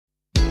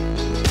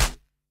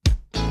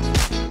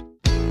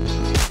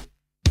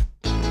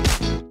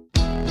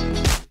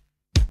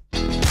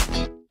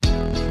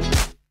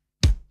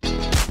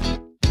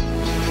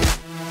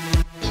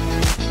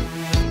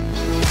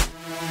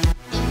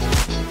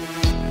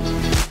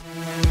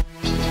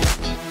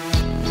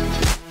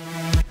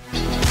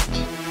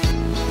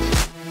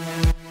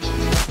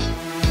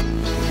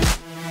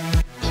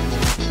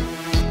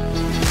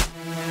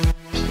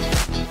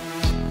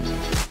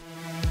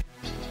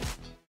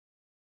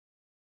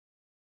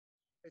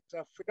It's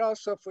a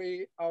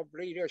philosophy of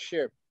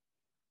leadership.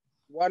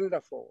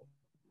 Wonderful.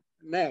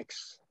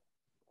 Next.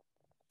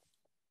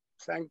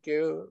 Thank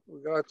you.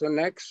 We go to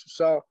next.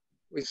 So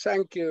we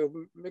thank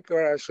you,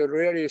 Nicholas.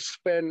 Really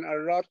spend a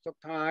lot of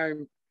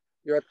time.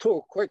 You're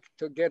too quick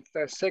to get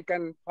the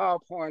second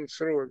PowerPoint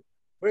through.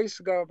 Please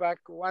go back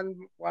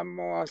one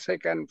more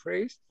second,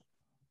 please.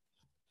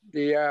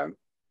 Yeah.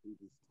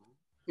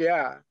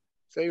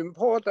 The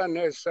important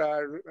is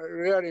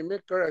really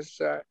Nicholas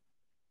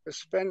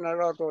spend a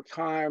lot of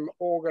time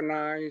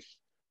organized.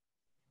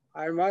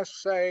 I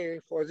must say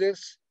for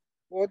this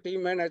 40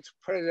 minutes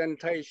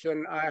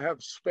presentation, I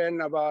have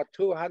spent about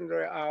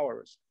 200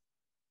 hours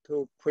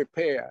to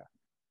prepare.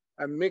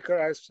 And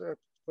Nicholas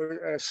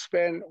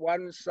spent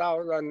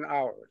 1,000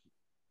 hours.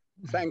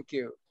 Thank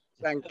you.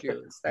 Thank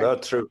you.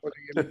 Not true. For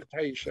the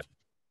invitation.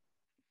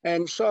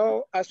 And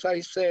so, as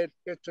I said,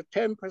 it's a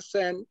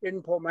 10%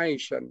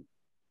 information.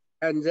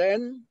 And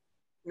then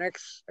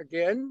next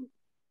again,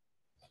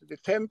 the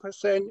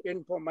 10%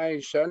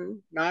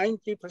 information,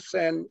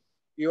 90%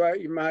 your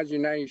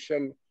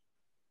imagination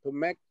to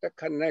make the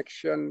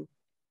connection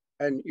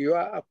and your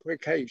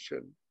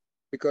application,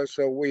 because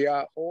we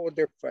are all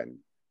different.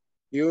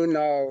 You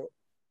know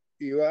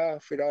your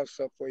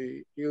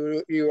philosophy,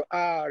 you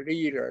are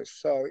leaders,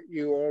 so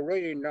you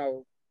already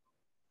know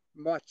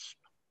much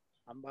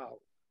about.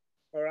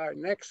 All right,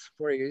 next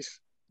please.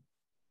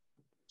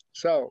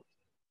 So,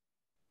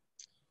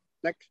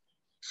 next.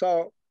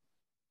 So,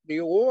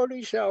 the World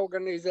Leisure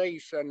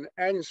Organization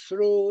and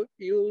through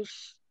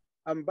youth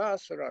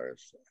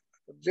ambassadors,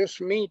 this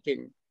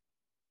meeting,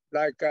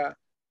 like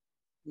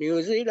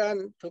New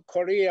Zealand to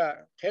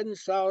Korea,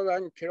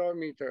 10,000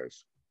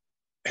 kilometers.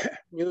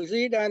 New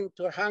Zealand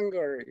to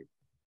Hungary,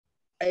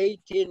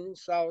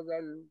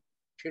 18,000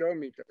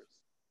 kilometers.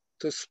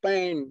 To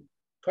Spain,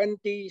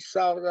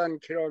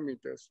 20,000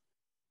 kilometers.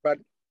 But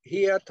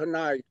here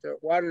tonight,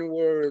 one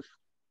world,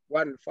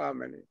 one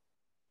family.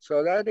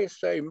 So that is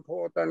the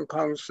important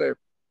concept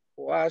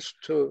for us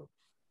to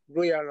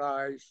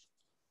realize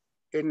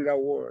in the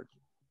world.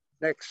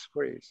 Next,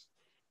 please.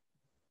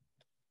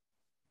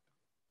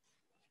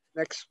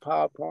 Next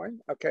PowerPoint.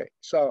 Okay,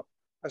 so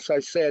as I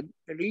said,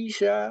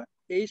 Alicia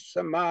is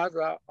the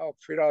mother of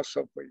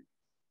philosophy.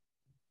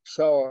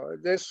 So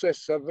this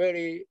is a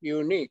very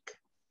unique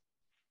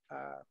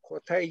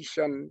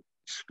quotation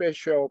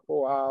special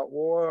for our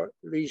World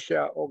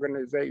Leisure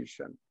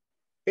Organization.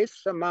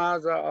 It's the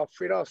mother of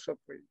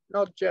philosophy,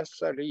 not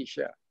just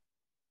Alicia.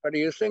 But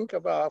you think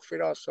about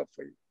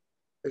philosophy,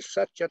 it's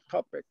such a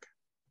topic.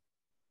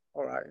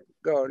 All right,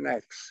 go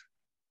next.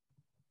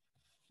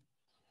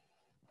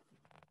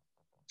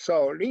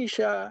 So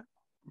Alicia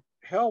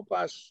help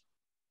us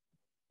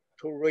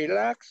to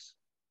relax,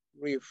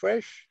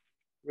 refresh,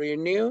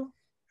 renew,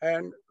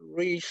 and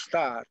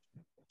restart.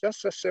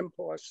 Just as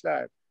simple as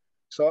that.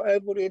 So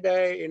every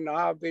day in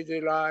our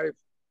busy life,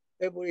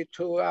 every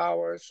 2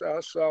 hours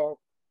or so,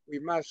 we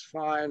must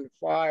find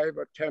 5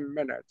 or 10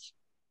 minutes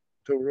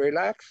to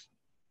relax,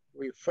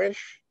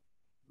 refresh,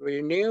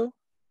 renew,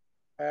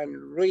 and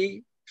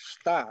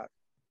restart.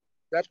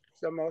 That's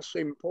the most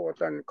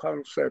important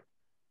concept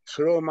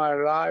through my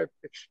life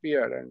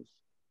experience.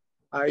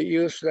 I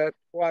use that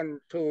 1,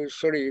 2,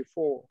 3,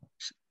 4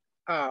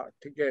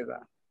 together.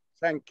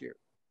 Thank you.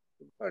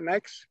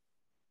 Next.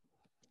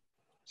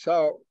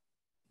 So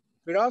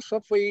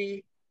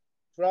philosophy,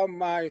 from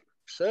my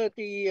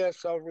 30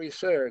 years of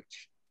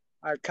research,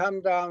 I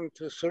come down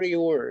to 3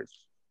 words.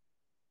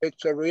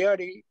 It's a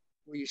really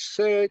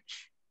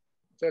research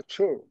the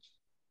truth.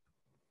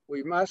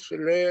 We must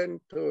learn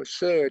to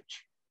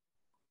search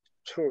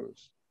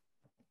truth.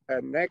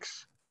 And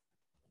next,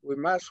 we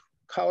must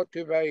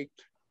cultivate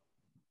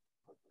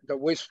the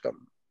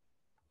wisdom.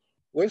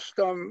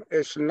 Wisdom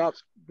is not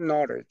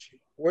knowledge.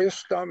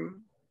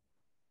 Wisdom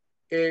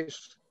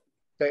is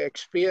the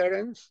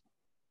experience,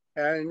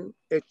 and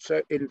it's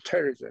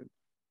intelligent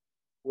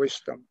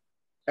wisdom.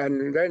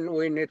 And then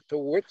we need to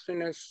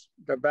witness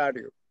the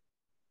value.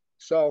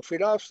 So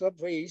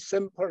philosophy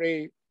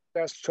simply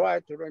just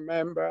try to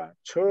remember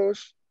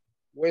truth,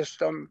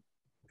 wisdom,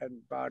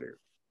 and value.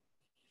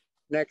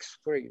 Next,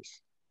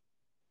 please.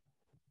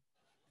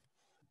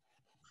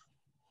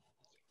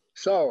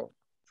 So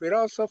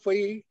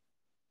philosophy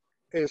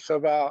is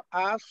about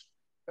ask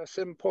a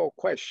simple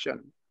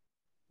question.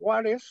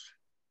 What is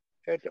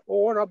it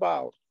all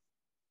about?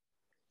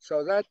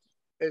 So that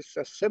is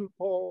a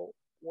simple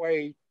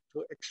way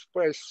to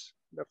express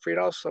the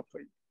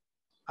philosophy.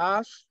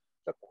 Ask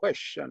the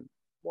question,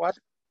 what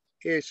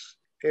is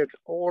it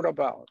all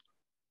about?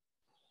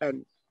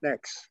 And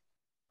next.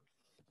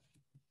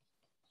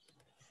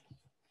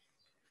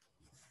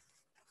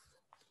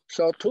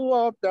 So 2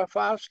 of the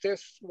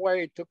fastest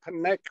way to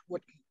connect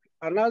with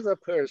another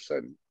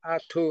person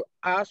are to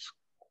ask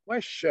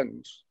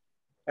questions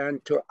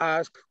and to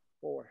ask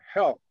for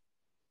help.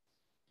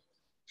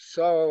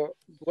 So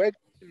great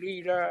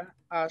leader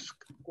ask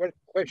great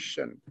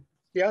question.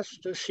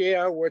 Just to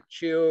share with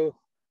you,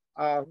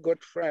 a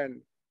good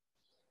friend,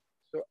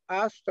 to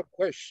ask the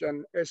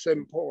question is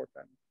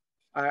important.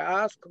 I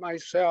ask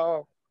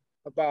myself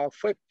about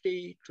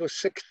 50 to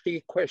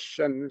 60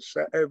 questions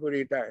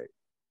every day.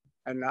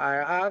 And I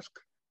ask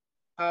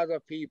other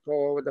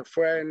people, the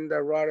friend,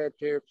 the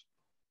relatives,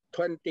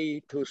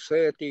 20 to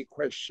 30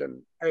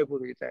 questions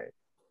every day.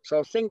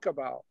 So think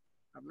about,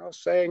 I'm not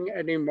saying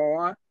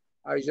anymore.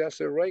 I just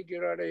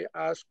regularly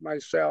ask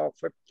myself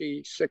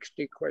 50,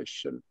 60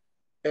 questions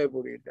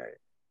every day.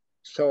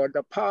 So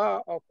the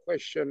power of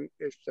question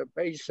is the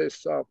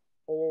basis of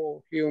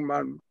all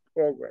human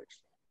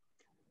progress.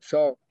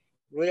 So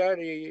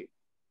really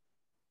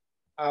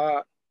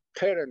our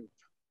talent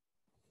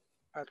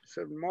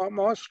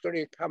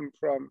mostly come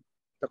from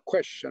the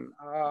question,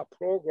 our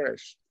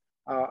progress,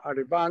 our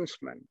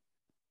advancement.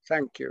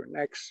 Thank you.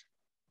 Next.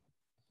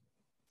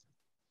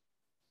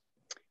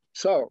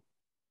 So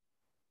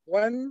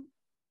when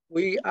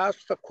we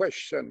ask the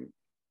question,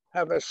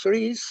 have a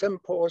three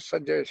simple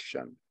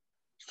suggestions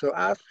to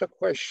ask the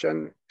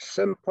question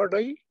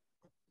simply,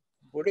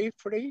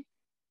 briefly,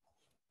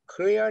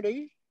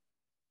 clearly,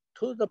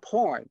 to the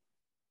point.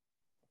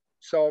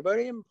 So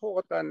very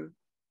important,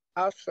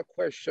 ask the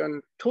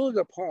question to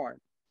the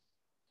point.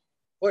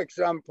 For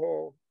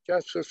example,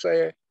 just to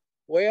say,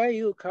 where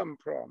you come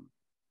from,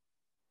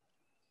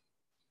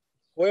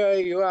 where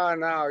you are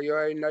now,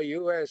 you're in the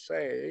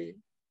USA,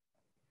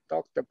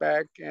 Dr.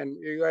 Beck in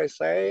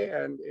USA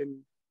and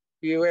in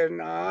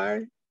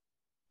UNI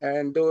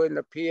and doing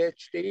the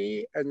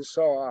PhD and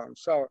so on.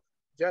 So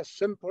just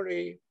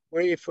simply,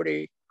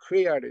 briefly,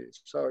 clearly,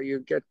 so you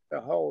get the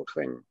whole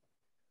thing.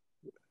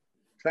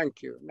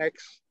 Thank you.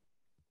 Next.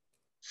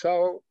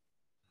 So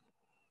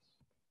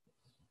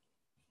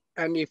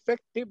an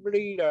effective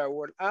leader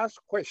would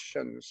ask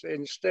questions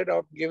instead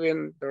of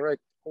giving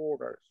direct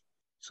orders.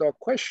 So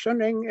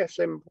questioning is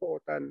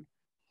important.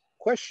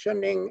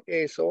 Questioning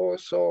is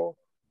also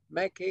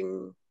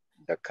making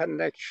the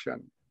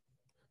connection,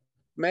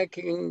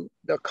 making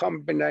the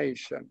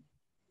combination,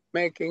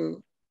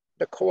 making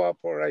the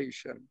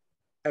cooperation,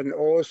 and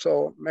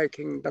also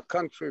making the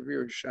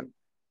contribution.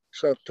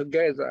 So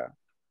together,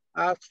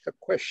 ask the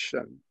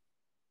question.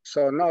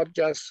 So not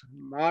just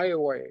my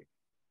way,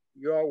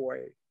 your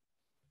way,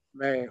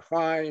 may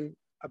find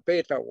a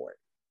better way.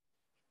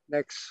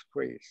 Next,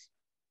 please.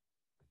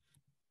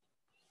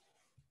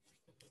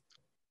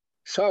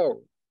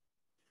 So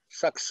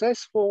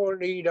successful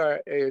leader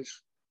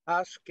is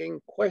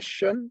asking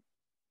questions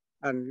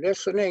and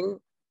listening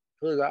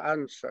to the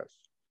answers.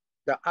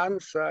 The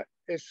answer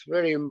is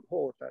very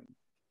important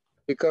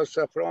because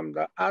from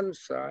the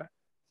answer,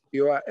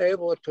 you are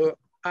able to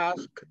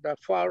ask the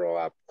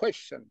follow-up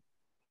question.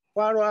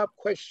 Follow-up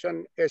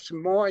question is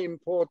more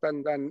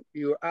important than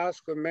you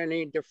ask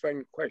many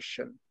different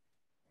questions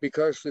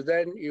because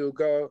then you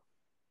go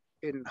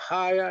in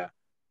higher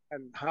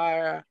and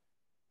higher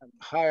and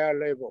higher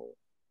level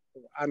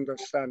of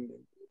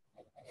understanding.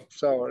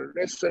 So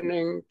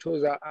listening to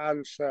the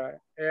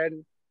answer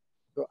and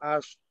to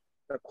ask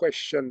the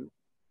question,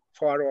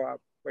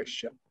 follow-up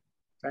question.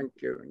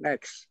 Thank you.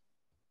 Next.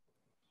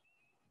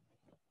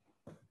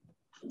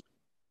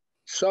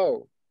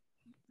 So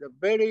the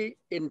very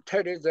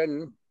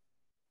intelligent,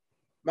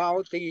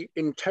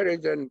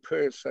 multi-intelligent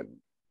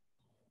person,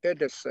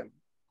 Edison,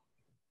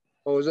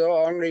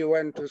 although only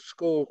went to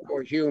school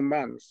for a few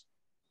months,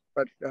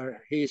 but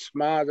his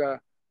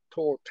mother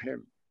taught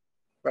him,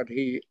 but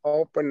he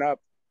opened up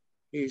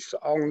his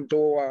own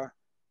door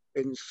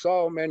in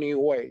so many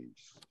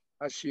ways.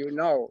 As you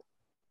know,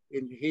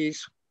 in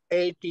his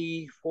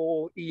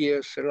 84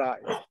 years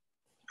life,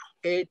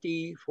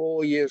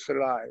 84 years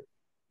life,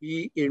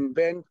 he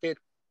invented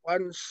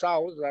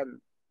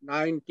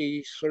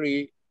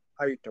 1,093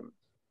 items,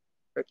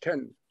 the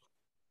 10,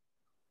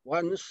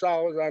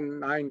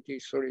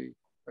 1,093,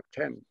 the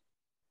 10,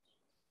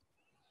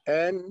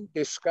 and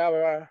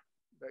discover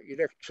the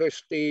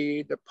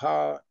electricity, the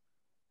power,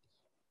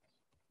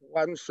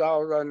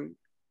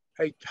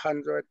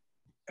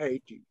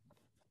 1,880.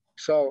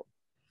 So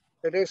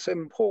it is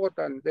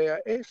important.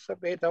 There is a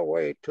better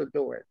way to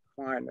do it,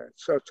 finally.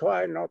 So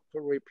try not to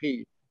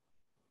repeat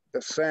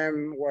the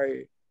same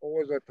way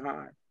all the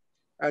time.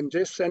 And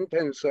this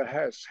sentence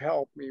has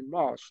helped me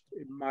most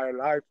in my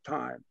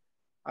lifetime.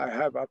 I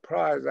have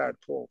applied that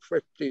for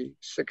 50,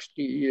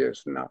 60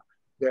 years now.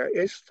 There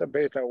is a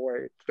better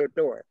way to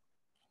do it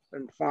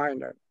and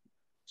find it.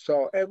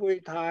 So every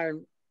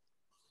time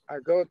I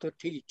go to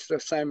teach the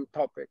same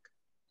topic,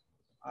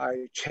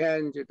 I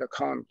change the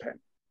content.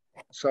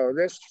 So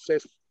this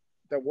is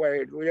the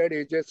way,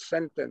 really, this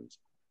sentence,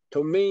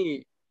 to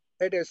me,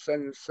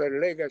 Edison's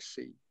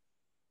legacy.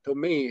 To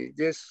me,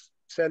 this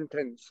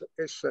sentence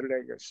is a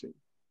legacy.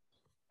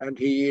 And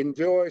he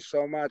enjoys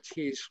so much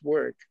his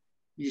work.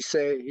 He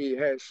said he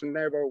has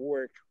never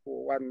worked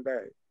for one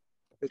day.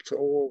 It's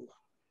all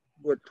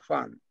good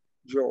fun,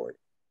 joy.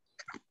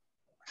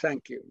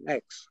 Thank you.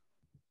 Next.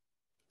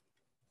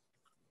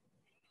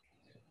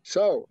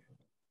 So,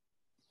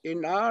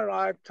 in our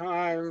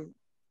lifetime,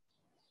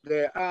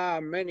 there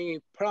are many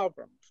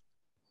problems,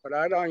 but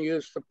I don't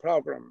use the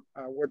problem.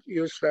 I would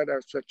use that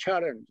as the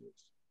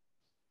challenges.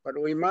 but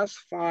we must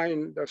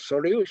find the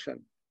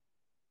solution.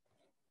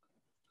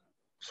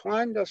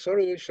 Find the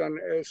solution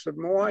is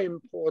more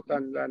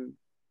important than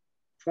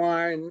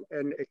find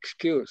an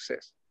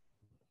excuses,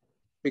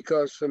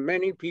 because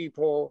many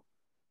people,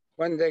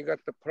 when they got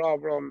the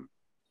problem,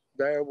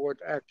 they would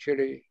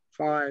actually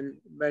find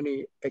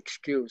many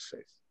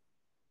excuses.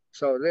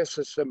 So this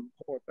is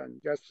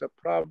important, just the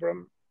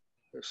problem,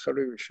 the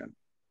solution.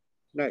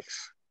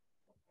 Next.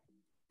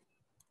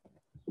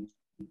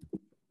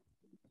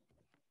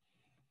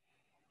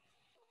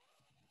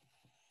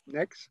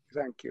 Next,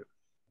 thank you.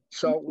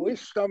 So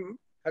wisdom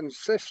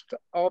consists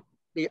of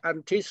the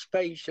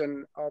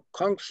anticipation of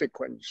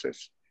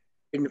consequences.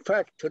 In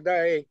fact,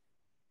 today,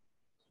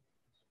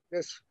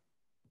 this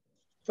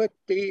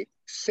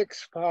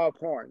 56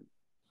 PowerPoint,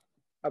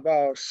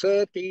 about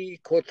 30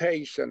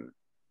 quotation,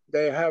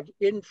 they have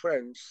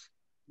influenced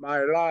my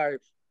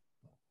life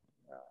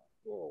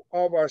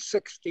over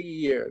 60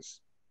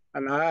 years.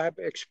 And I have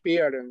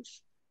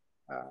experienced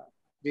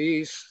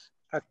these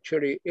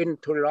actually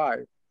into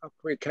life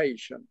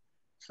application.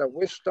 So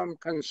wisdom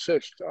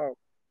consists of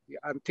the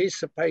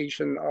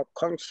anticipation of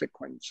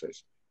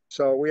consequences.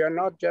 So we are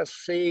not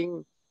just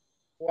seeing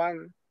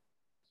 1,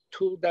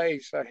 2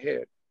 days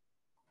ahead.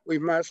 We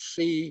must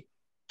see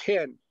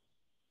 10,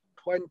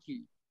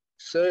 20,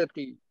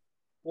 30,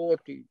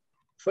 40,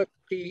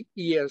 50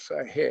 years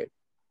ahead.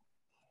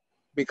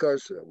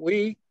 Because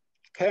we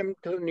came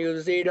to New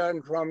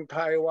Zealand from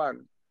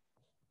Taiwan.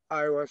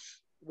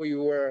 We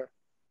were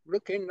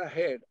looking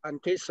ahead,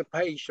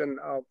 anticipation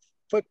of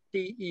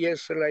 50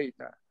 years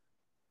later.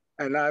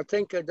 And I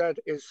think that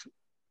is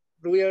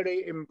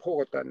really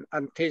important,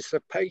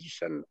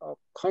 anticipation of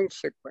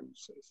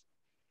consequences.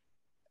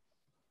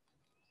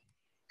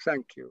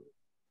 Thank you.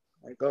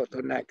 I go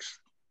to next.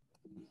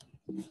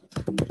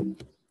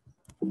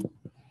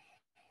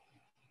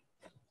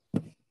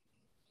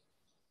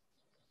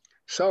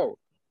 So,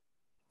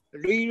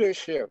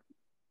 leadership.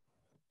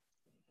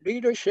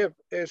 Leadership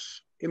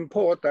is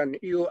important.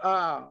 You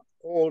are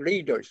all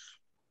leaders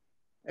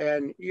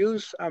and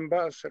youth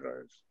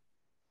ambassadors.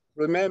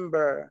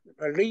 Remember,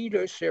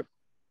 leadership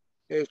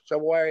is the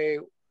way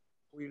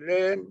we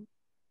learn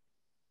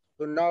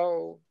to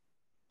know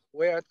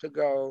where to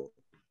go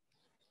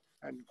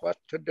and what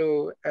to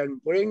do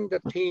and bring the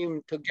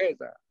team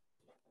together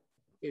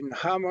in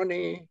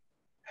harmony,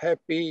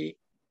 happy,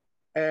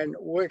 and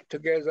work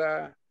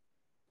together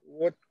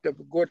with the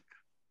good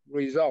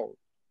result.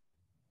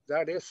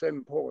 That is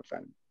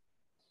important.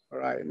 All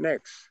right,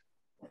 next.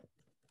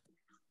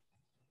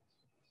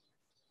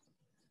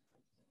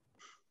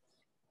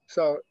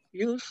 So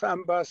youth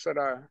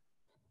ambassador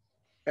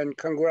and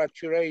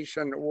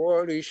congratulations,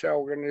 World Youth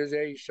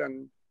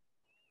Organization.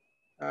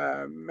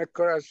 Make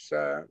us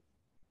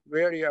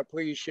very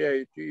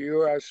appreciate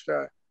you as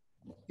the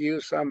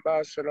Youth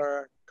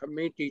Ambassador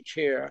Committee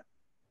Chair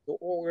to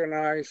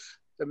organize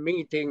the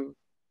meeting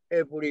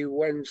every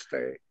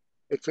Wednesday.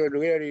 It's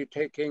really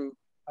taking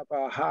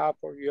about half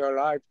of your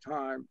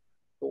lifetime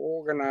to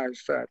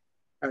organize that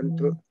and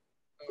to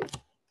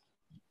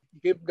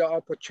give the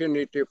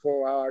opportunity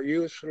for our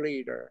youth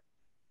leader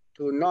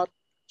to not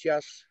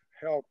just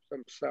help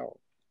themselves,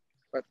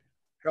 but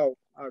help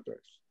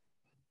others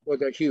for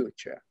the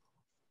future,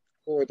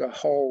 for the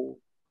whole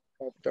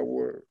of the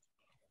world.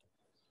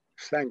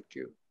 Thank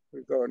you.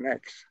 We go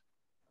next.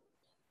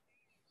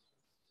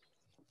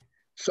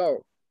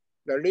 So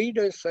the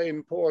leaders are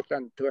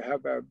important to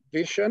have a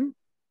vision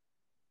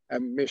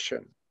and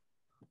mission.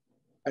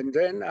 And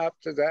then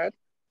after that,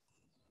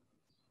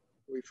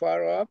 we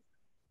follow up.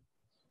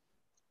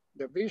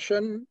 The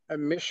vision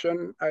and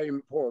mission are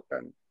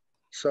important.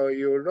 So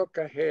you look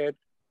ahead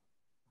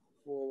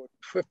for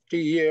 50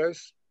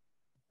 years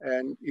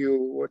and you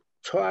would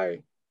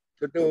try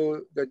to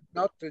do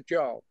not the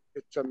job,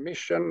 it's a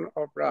mission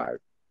of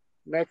life.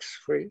 Next,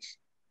 please.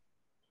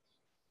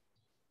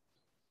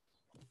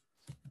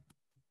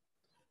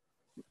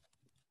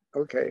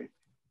 Okay,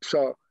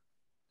 so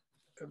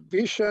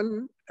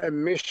vision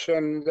and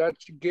mission that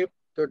give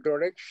the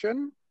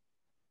direction,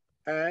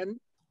 and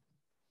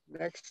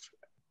next,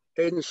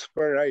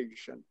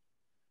 inspiration.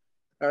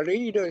 A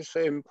leader is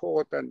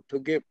important to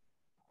give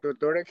the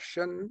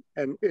direction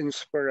and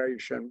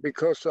inspiration.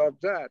 Because of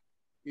that,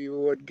 you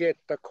would get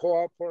the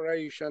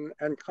cooperation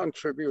and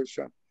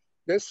contribution.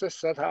 This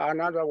is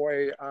another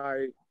way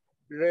I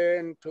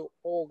learned to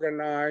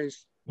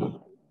organize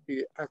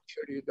the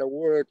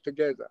word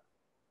together.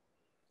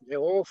 They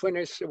all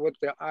finish with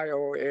the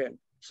ION,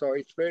 so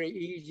it's very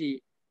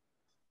easy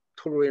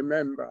to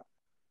remember.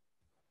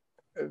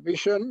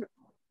 Vision,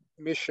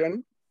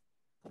 mission,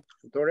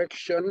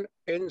 direction,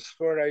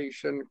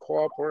 inspiration,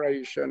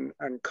 cooperation,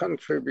 and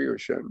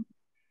contribution.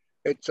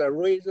 It's a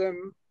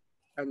rhythm,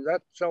 and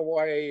that's the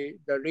way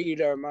the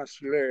leader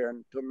must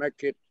learn to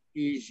make it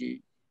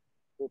easy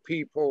for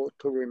people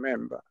to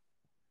remember.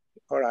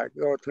 All right,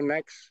 go to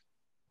next.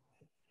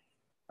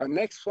 The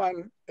next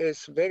one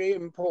is very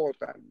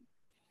important.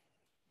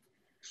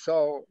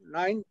 So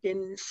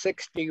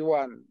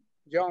 1961,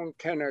 John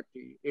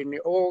Kennedy in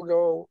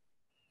Ogle,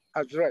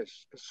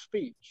 address, a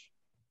speech.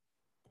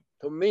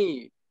 To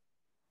me,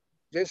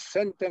 this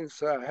sentence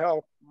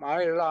helped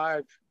my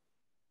life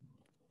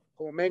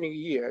for many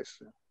years.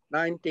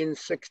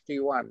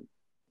 1961,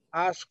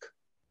 ask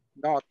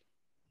not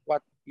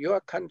what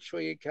your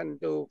country can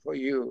do for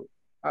you,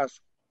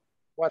 ask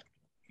what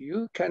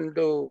you can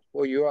do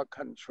for your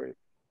country.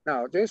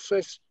 Now, this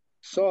is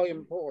so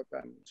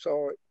important.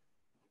 So,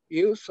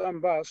 youth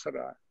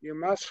ambassador, you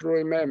must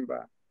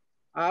remember,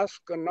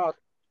 ask not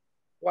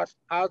what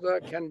other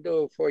can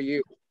do for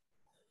you,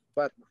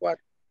 but what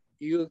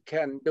you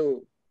can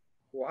do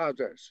for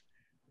others.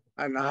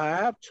 And I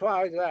have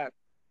tried that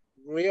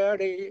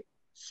really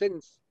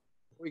since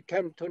we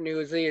came to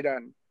New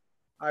Zealand.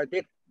 I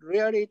did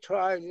really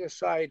try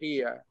this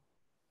idea,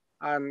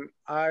 and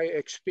I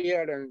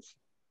experienced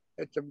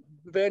the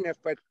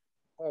benefit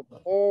of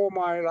all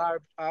my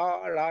life,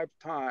 our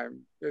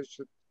lifetime, is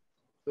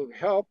to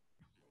help,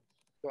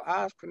 to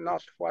ask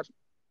not what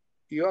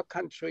your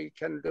country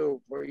can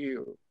do for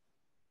you,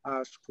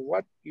 ask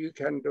what you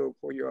can do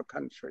for your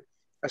country.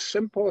 A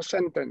simple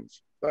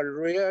sentence, but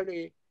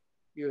really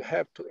you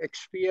have to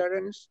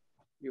experience,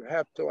 you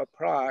have to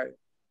apply,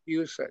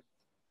 use it.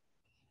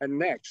 And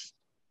next.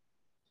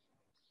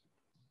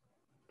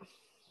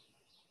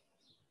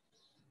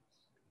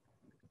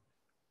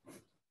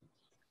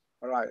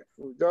 All right,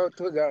 we go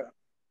to the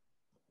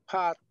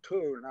part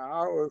 2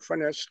 now. We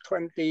finished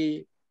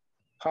 20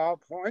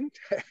 PowerPoint.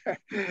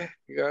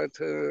 Go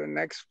to the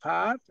next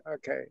part.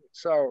 Okay,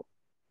 so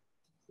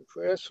the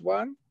first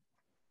one,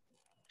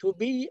 to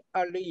be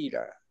a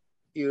leader,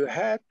 you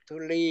have to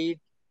lead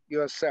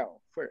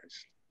yourself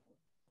first.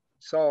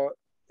 So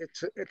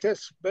it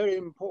is very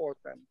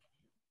important.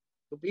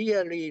 To be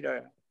a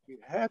leader, you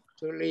have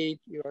to lead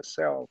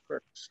yourself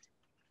first.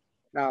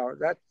 Now,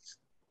 that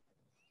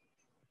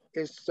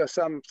is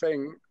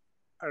something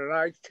I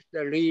like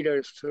the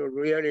leaders to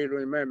really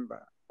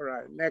remember. All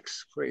right,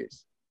 next,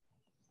 please.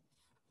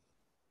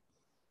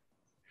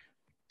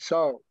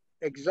 So,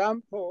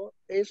 example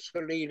is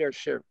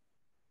leadership.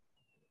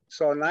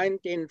 So,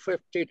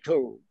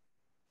 1952,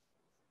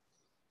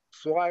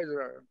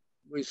 Schweitzer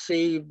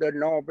received the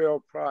Nobel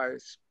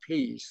Prize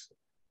Peace.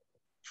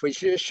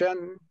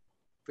 Physician,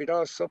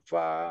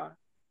 philosopher,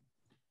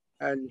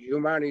 and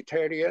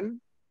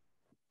humanitarian.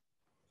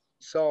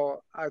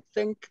 So I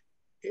think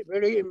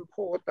very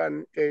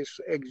important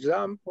is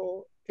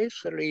example is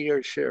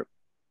leadership.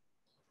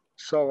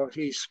 So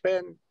he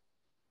spent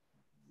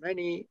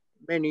many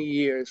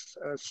years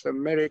as a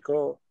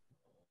medical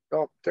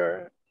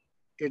doctor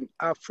in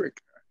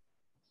Africa,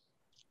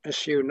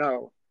 as you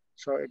know.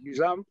 So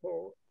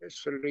example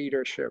is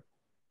leadership.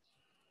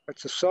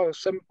 It's so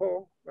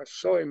simple, but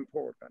so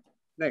important.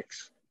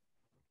 Next,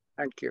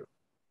 thank you.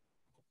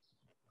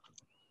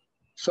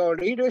 So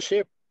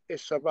leadership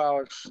is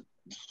about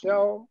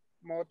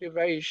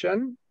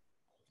self-motivation,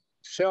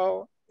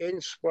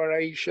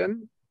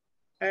 self-inspiration,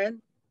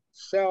 and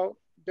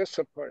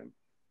self-discipline.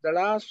 The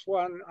last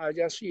one, I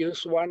just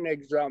use one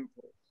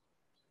example.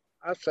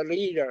 As a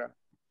leader,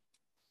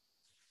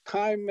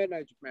 time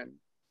management,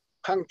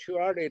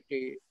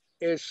 punctuality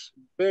is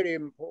very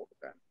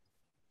important.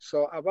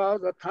 So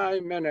about the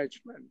time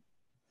management,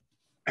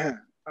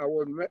 I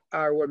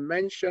would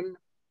mention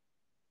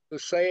to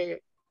say,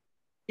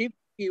 if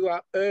you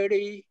are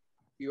early,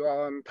 you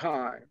are on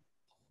time.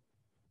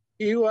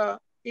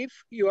 If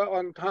you are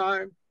on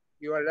time,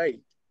 you are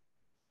late.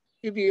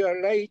 If you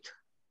are late,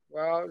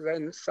 well,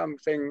 then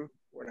something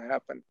will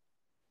happen.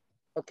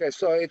 Okay,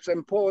 so it's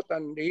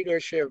important.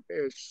 Leadership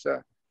is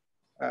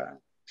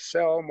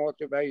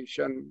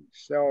self-motivation,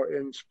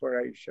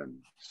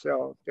 self-inspiration,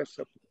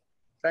 self-discipline.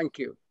 Thank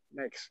you.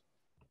 Next.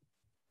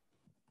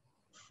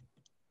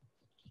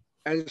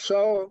 And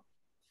so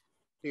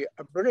the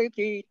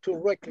ability to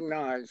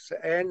recognize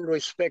and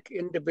respect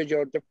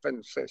individual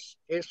differences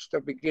is the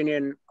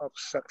beginning of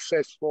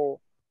successful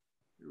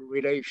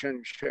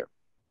relationship.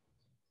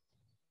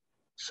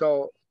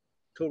 So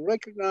to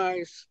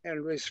recognize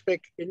and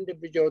respect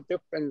individual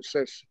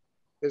differences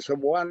is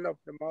one of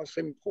the most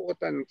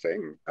important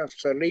things as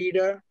a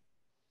leader,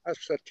 as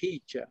a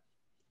teacher.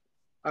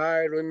 I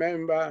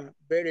remember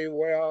very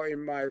well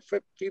in my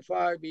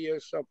 55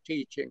 years of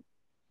teaching,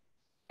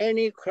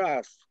 any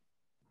class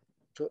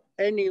to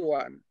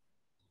anyone,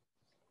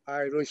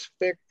 I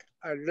respect,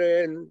 I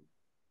learn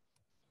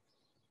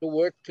to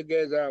work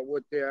together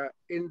with their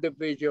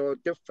individual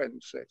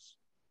differences.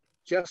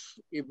 Just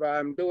if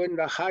I'm doing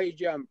the high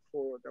jump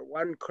for the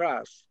one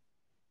class,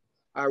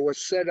 I will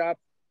set up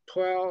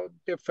 12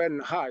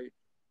 different heights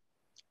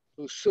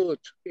to suit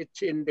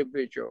each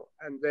individual,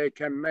 and they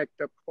can make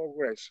the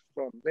progress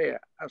from there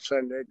as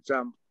an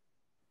example.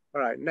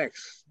 All right,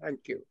 next,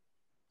 thank you.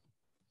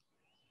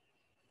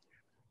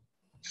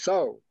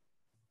 So,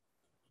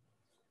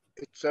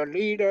 it's a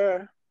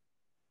leader,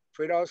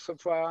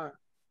 philosopher,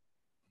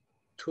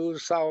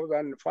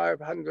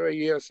 2,500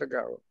 years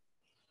ago,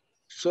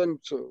 Sun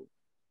Tzu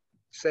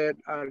said,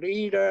 a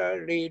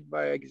leader lead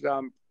by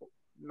example,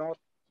 not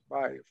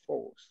by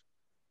force.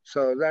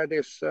 So that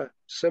is a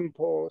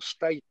simple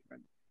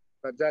statement.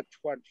 but that's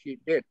what he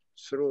did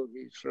through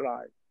his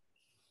life.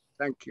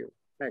 Thank you.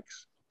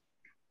 Next.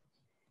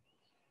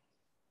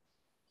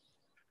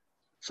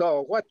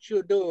 So what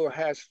you do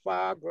has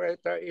far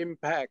greater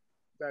impact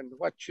than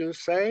what you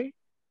say.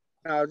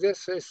 Now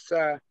this is,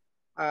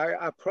 I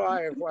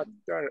apply what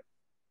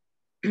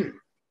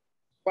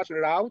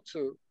Lao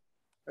Tzu,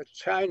 a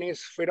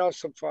Chinese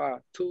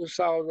philosopher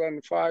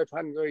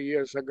 2,500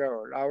 years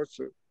ago, Lao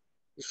Tzu,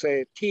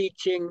 say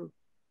teaching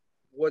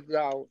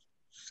without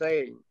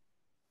saying.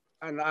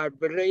 And I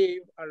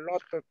believe a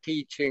lot of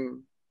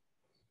teaching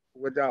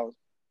without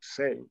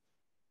saying.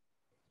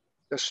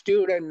 The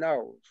student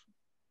knows.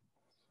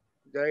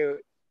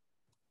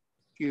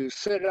 You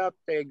set up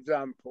the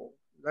example,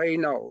 they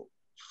know.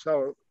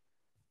 So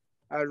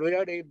I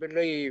really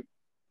believe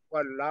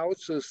what Lao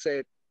Tzu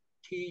said,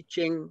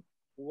 teaching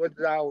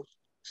without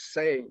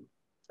saying.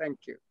 Thank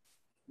you.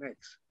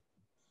 Next.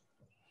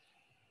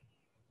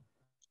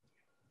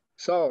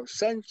 So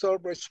sense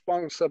of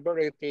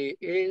responsibility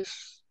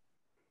is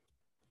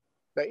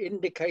the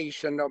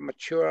indication of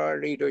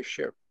mature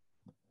leadership.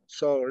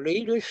 So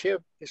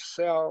leadership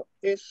itself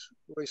is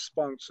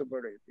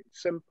responsibility.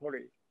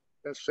 Simply,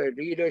 let's say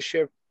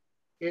leadership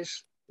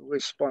is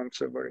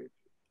responsibility.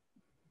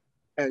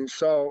 And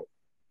so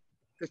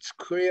it's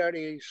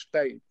clearly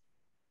stated,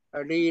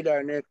 a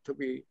leader needs to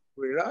be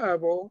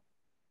reliable,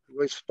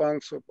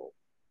 responsible.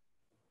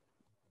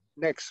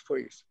 Next,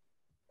 please.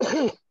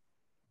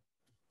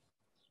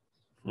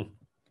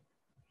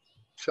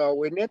 So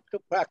we need to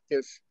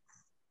practice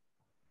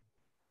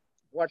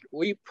what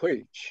we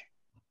preach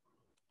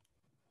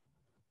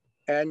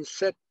and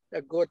set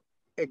a good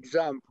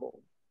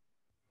example.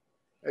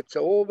 It's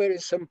all very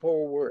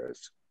simple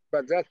words,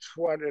 but that's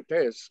what it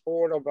is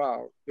all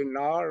about in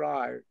our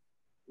life.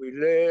 We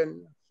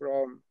learn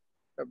from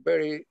a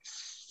very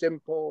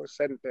simple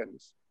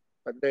sentence,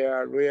 but they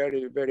are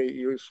really very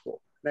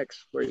useful.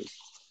 Next, please.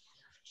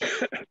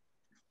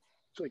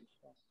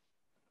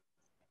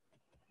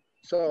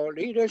 So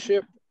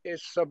leadership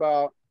is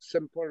about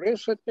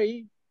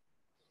simplicity,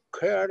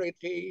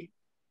 clarity,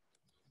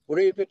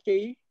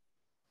 brevity,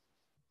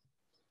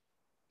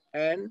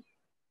 and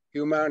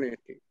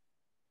humanity.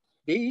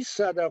 These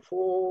are the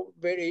four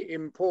very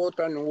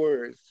important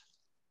words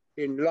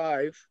in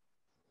life,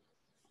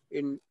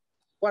 in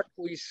what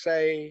we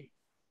say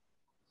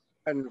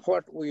and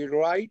what we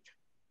write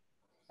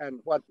and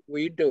what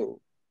we do.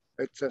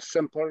 It's a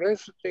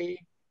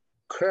simplicity,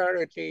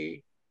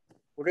 clarity,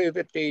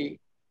 brevity,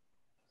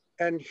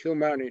 and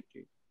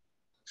humanity.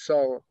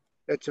 So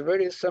it's a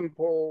very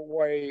simple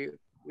way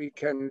we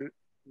can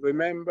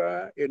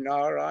remember in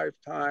our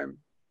lifetime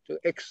to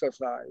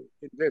exercise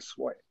in this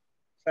way.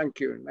 Thank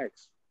you.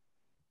 Next.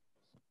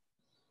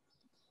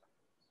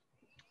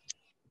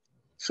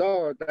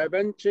 So Da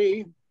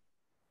Vinci,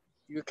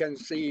 you can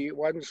see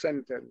one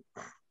sentence.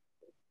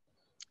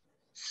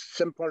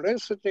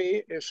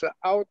 Simplicity is the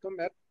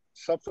ultimate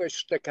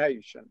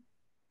sophistication.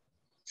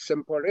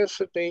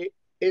 Simplicity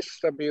is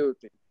the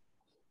beauty.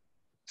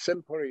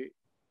 Simply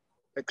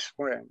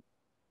explained.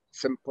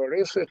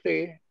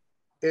 Simplicity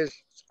is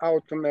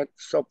ultimate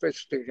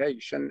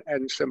sophistication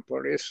and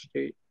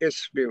simplicity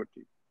is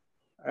beauty.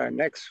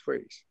 Next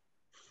phrase.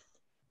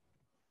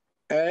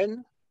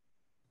 And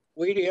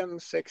William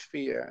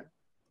Shakespeare,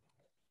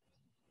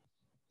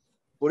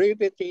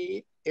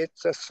 brevity is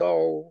the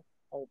soul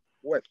of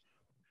wit.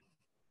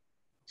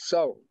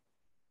 So,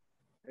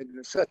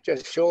 in such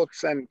a short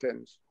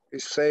sentence,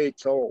 it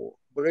says all.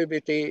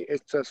 Brevity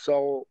is the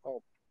soul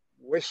of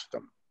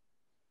wisdom.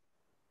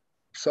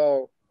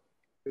 So,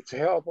 it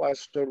helps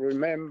us to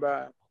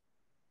remember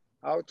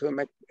how to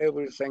make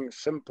everything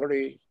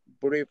simply,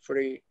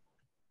 briefly,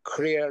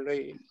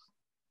 clearly,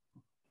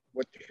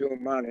 with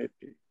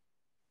humanity.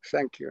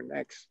 Thank you.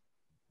 Next.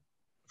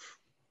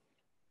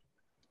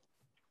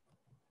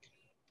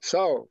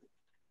 So,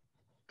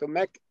 to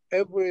make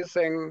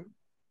everything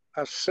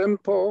as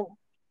simple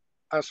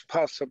as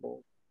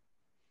possible,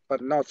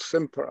 but not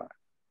simpler.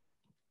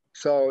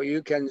 So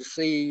you can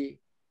see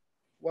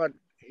what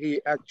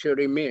he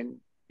actually means.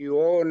 You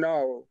all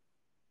know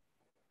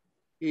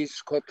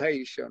his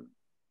quotation,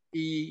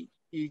 E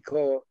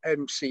equal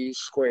MC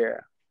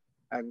square,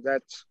 and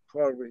that's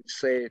probably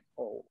said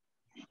all.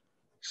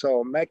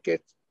 So make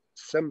it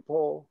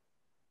simple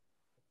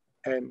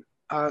and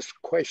ask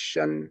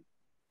question.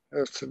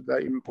 That's the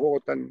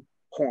important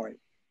point.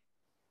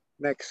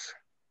 Next.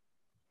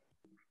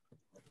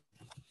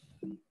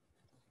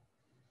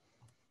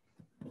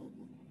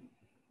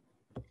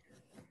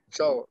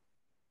 So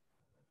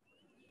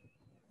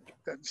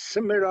the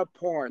similar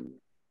point,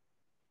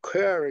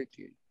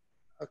 clarity,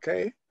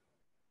 okay?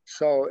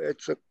 So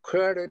it's a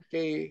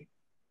clarity,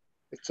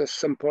 it's a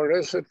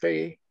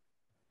simplicity,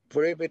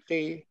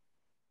 brevity,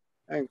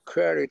 and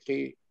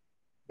clarity.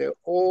 They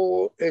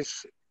all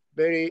is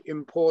very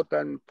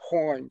important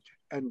point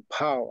and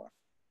power.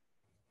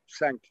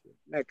 Thank you.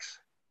 Next.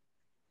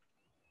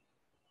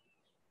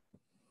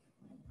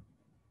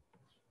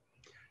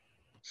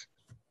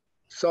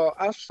 So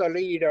as a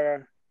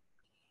leader,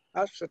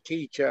 as a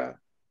teacher,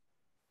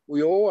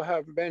 We all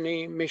have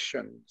many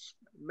missions,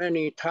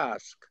 many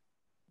tasks.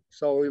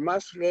 So we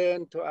must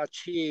learn to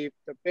achieve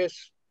the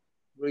best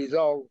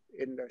result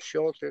in the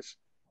shortest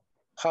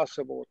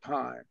possible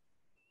time.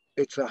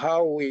 It's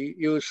how we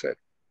use it.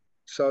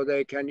 So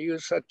they can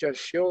use such a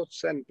short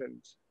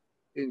sentence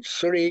in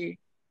 3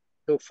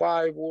 to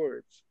 5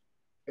 words.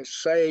 It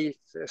says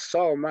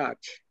so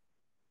much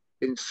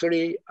in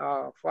 3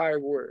 or 5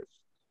 words.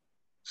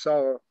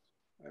 So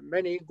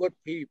many good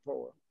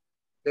people,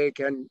 they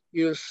can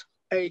use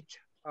 8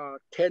 or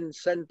 10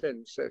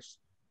 sentences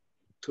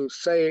to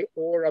say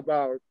all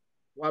about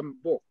one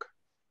book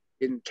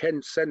in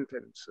 10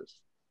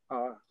 sentences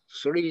or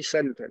 3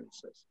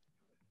 sentences.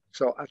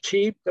 So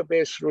achieve the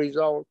best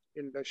result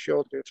in the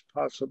shortest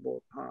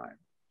possible time.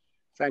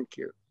 Thank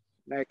you.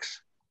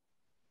 Next.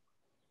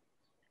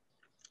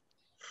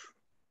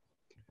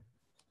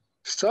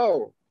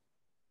 So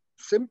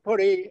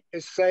simply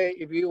say,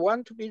 if you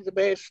want to be the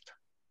best,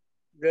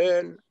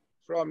 learn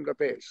from the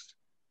best.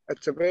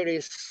 It's a very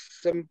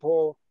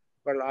simple,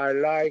 but I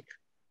like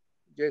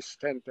this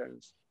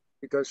sentence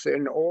because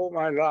in all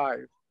my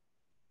life,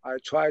 I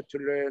try to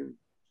learn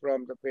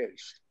from the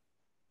best.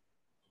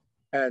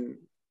 And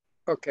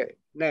okay,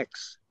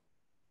 next.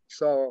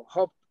 So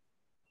hope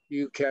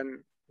you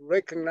can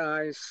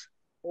recognize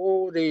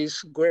all these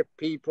great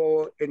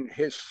people in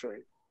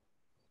history,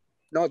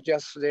 not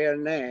just their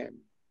name,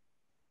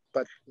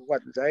 but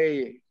what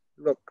they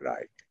look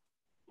like.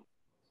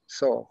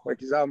 So for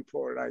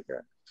example, like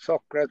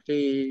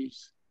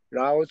Socrates,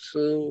 Lao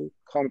Tzu,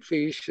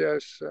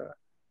 Confucius,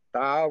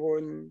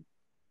 Darwin,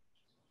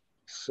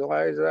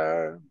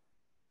 Schweitzer,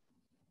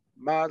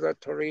 Mother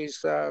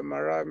Teresa,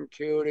 Marie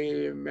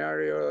Curie,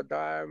 Mario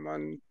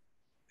Diamond,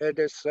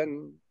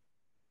 Edison,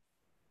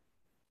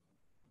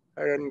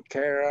 Helen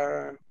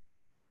Keller,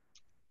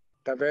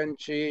 Da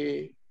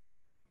Vinci,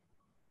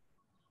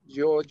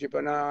 George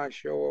Bernard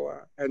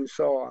Shaw, and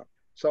so on.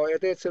 So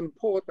it is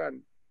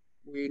important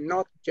we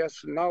not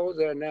just know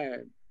their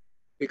name,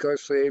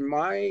 because in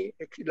my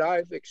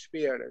life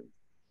experience,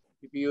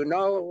 if you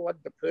know what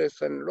the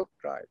person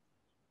looked like,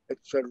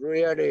 it's a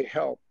really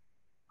help.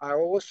 I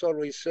also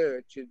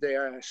research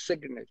their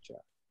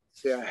signature,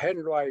 their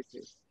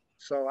handwriting,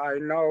 so I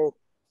know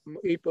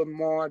even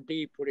more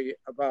deeply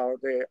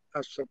about them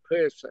as a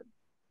person.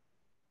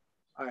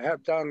 I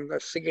have done the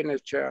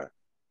signature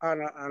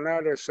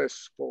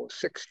analysis for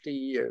 60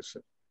 years,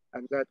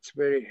 and that's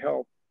very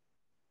helpful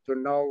to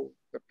know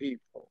the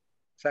people.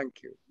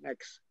 Thank you.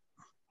 Next.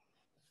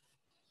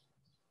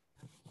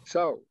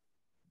 So,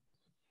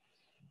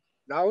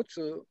 Lao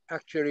Tzu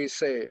actually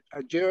say,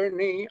 a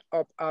journey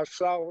of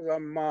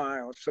 1,000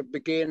 miles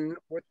begin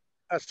with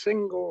a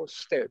single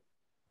step.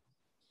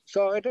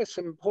 So it is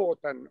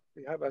important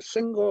we have a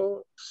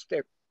single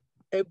step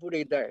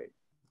every day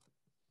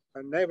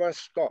and never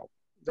stop.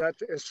 That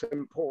is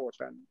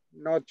important,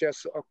 not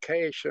just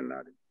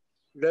occasionally.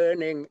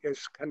 Learning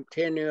is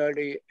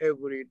continually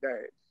every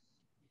day.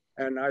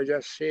 And I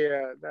just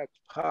share that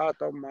part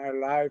of my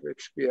life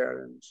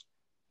experience.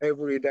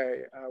 Every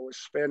day I will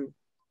spend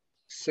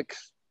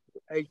 6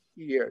 to 8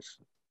 years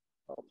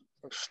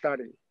of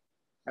study.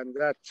 And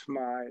that's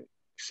my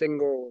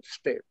single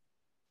step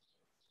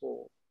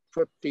for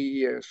 50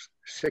 years,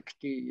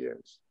 60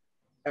 years,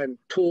 and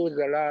to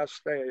the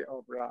last day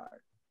of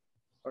life.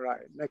 All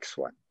right, next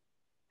one.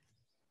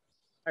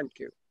 Thank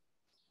you.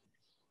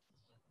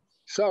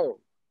 So,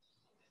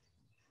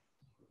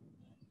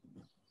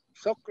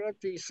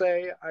 Socrates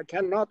say, I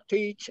cannot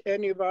teach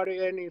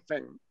anybody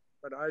anything,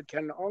 but I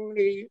can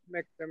only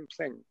make them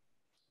think.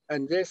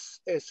 And this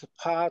is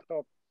part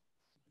of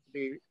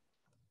the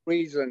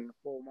reason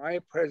for my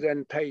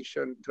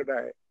presentation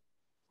today.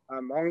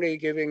 I'm only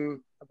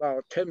giving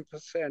about 10%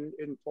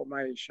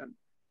 information,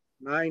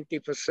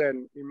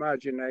 90%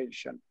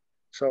 imagination.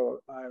 So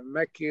I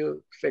make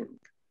you think.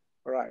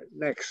 All right,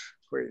 next,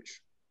 please.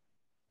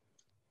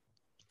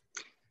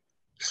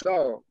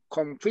 So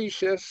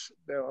Confucius,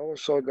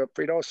 also the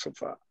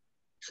philosopher,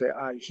 say,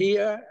 I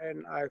hear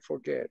and I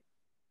forget.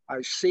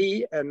 I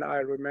see and I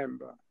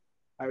remember.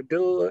 I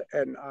do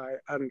and I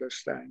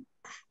understand.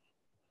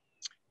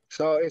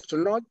 So it's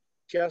not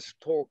just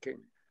talking.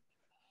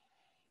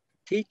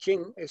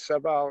 Teaching is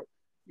about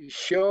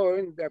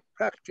showing the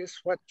practice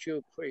what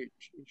you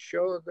preach. You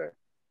show the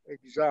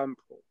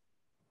example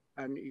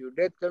and you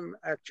let them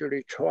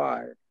actually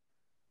try,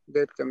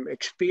 let them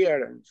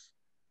experience,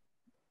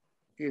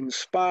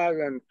 inspire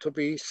them to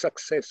be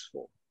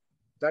successful.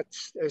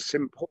 That's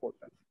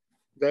important.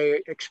 Their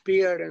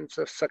experience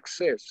of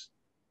success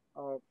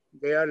of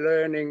their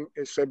learning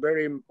is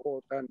very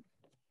important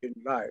in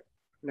life.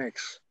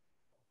 Next.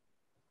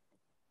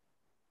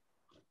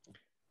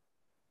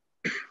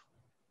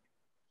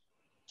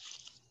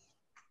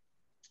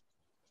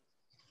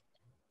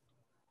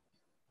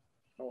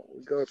 Oh,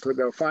 we go to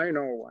the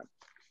final one.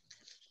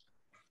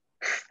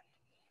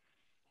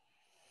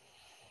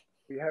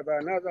 We have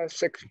another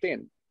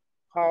 16,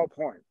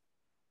 PowerPoint.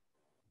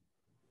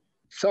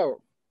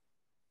 So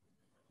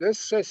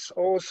this has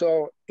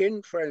also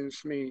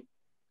influenced me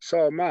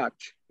so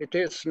much. It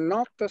is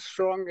not the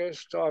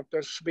strongest of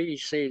the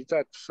species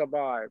that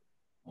survive,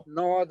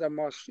 nor the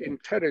most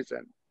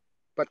intelligent,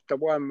 but the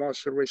one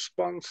most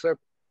responsive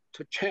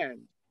to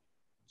change.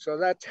 So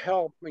that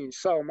helped me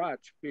so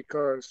much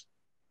because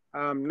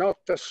I'm not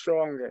the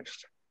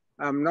strongest.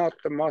 I'm not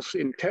the most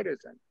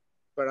intelligent,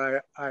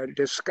 but I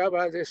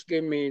discovered this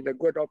gave me the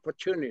good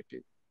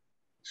opportunity.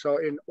 So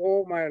in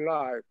all my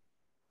life,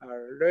 I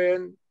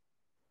learned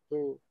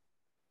to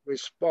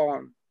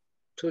respond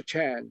to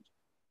change,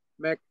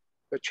 make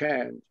the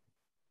change,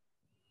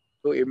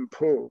 to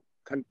improve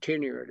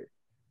continually.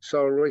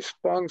 So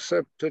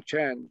responsive to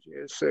change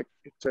is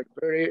it's a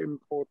very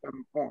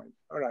important point.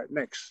 All right,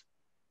 next.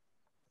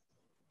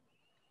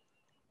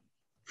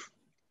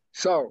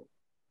 So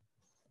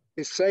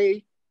it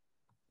say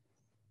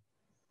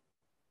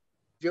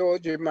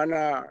George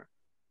Manar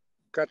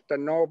got the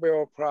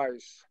Nobel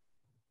Prize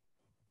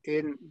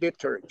in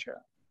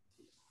literature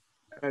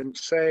and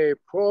say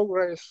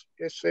progress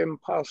is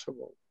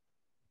impossible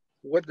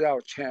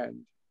without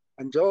change.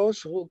 And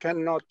those who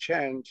cannot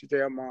change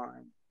their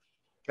mind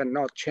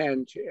cannot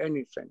change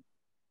anything.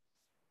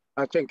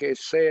 I think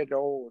it's said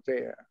all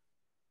there.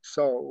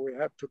 So we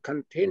have to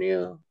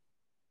continue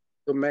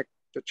to make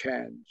the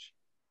change.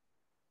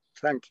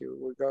 Thank you.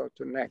 We go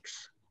to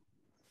next.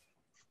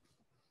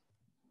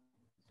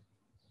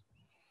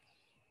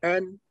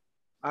 And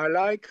I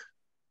like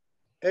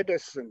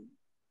Edison,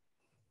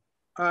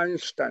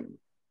 Einstein.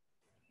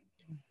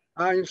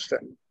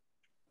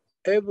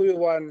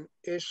 Everyone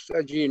is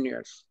a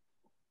genius.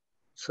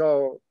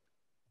 So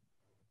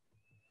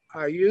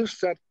I use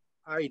that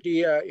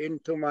idea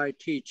into my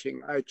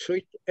teaching. I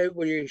treat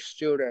every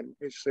student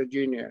as a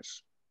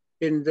genius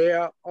in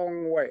their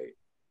own way.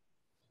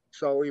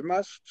 So we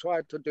must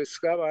try to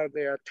discover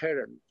their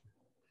talent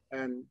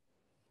and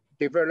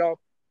develop,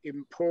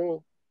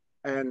 improve,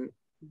 and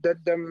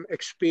let them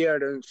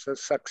experience a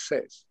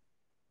success.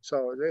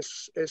 So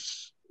this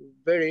is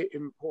very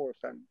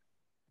important.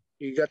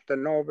 He got the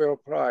Nobel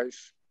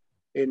Prize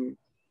in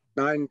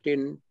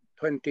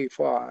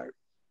 1925.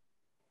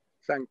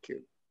 Thank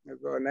you. We'll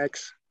go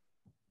next.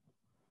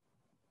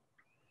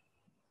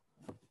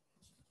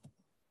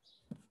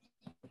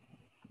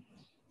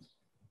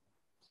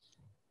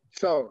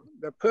 So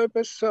the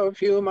purpose of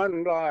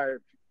human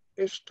life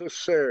is to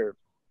serve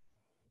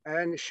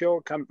and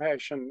show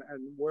compassion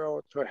and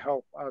will to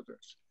help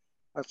others.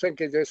 I think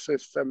this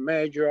is the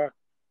major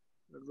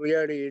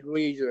really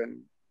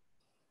reason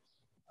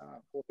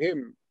for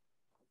him,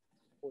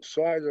 for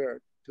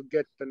Schweitzer, to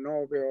get the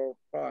Nobel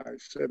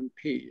Prize in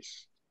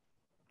Peace.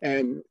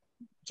 And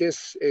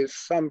this is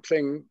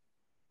something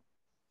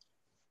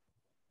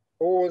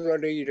all the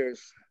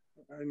leaders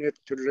need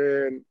to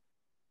learn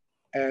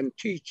and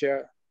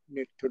teachers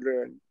need to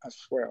learn as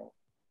well.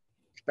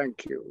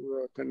 Thank you.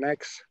 We'll go to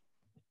next.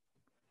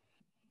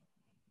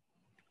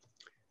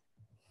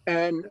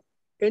 And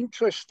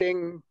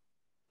interesting,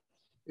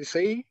 you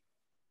see,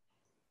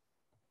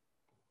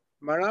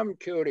 Madame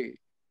Curie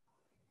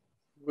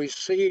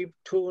received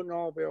 2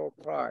 Nobel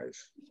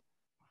Prizes.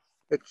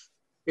 It's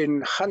in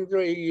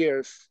 100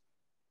 years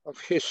of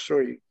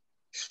history.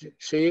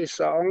 She is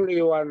the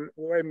only one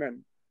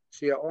woman.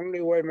 She is the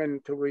only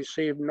woman to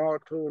receive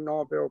 2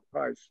 Nobel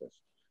Prizes.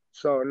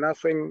 So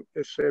nothing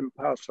is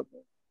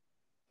impossible.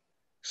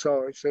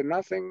 So it's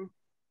nothing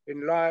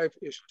in life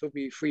is to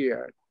be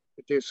feared.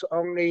 It is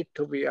only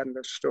to be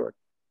understood.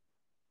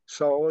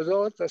 So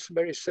although that's a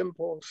very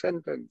simple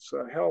sentence,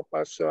 help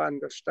us to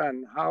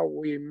understand how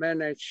we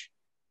manage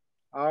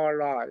our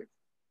life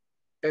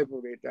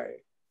every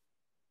day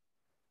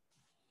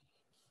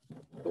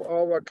to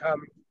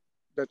overcome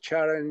the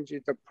challenge,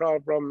 the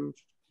problems,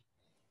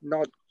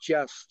 not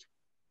just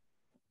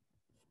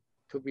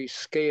to be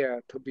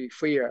scared, to be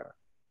fear,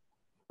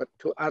 but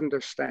to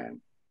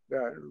understand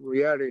the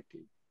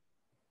reality.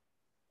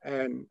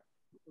 And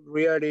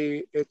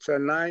really, it's a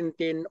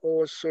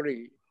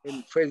 1903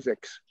 in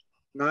physics,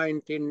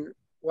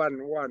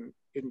 1911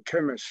 in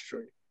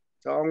chemistry.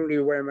 The only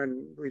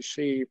women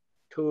received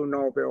 2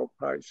 Nobel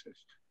Prizes.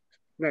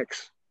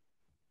 Next.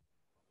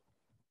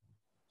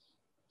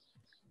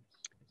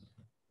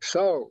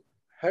 So,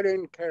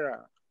 Helen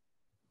Keller,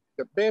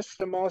 the best,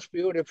 the most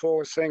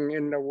beautiful thing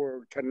in the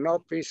world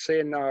cannot be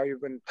seen or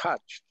even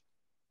touched.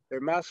 They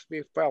must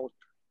be felt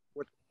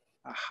with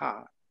a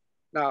heart.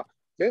 Now,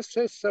 this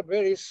is a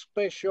very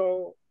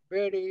special,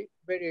 very,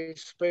 very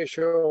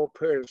special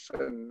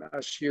person,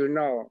 as you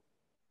know.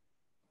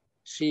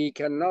 She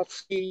cannot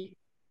see,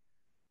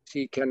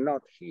 she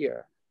cannot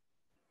hear,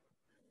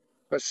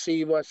 but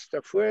she was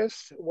the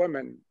first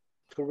woman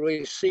to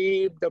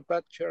receive the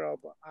Bachelor of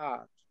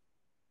Arts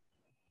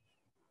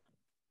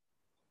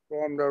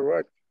from the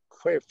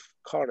Radcliffe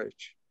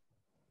College.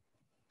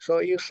 So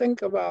you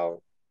think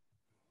about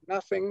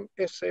nothing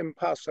is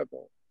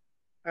impossible.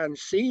 And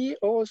she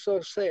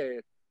also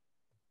said,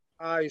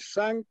 I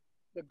thank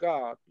the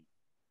God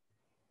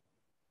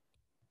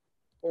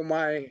for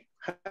my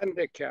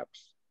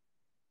handicaps.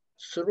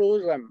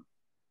 Through them,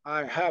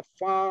 I have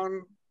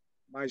found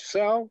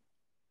myself,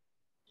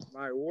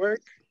 my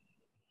work,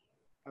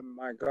 and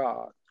my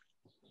God.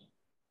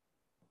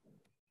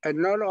 And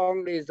not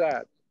only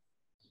that,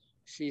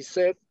 she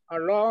said,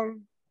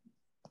 alone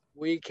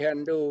we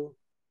can do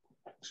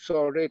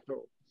so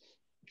little.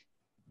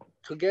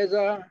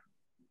 Together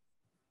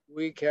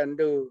we can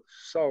do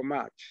so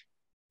much.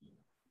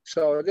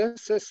 So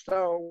this is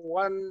the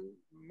one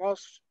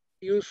most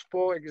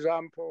useful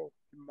example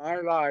in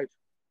my life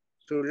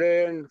to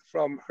learn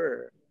from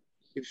her.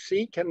 If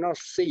she cannot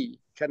see,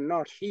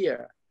 cannot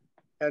hear,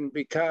 and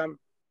become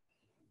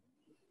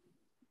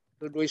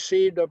to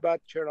receive the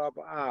Bachelor of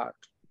Art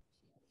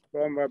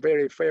from a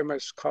very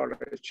famous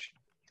college,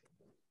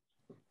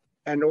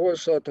 and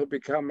also to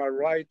become a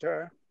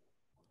writer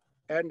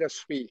and a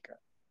speaker.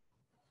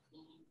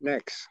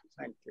 Next,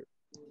 thank you.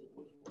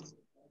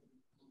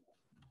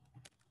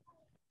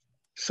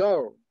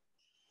 So,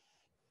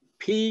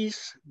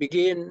 peace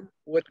begins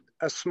with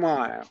a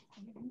smile.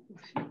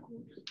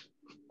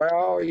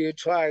 Well, you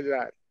try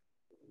that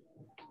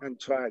and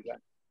try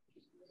that.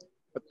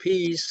 A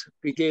peace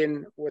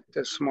begins with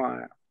a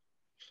smile.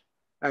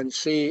 And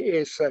she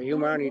is a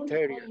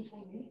humanitarian,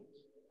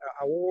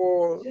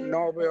 award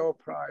Nobel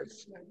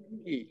Prize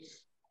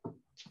Peace,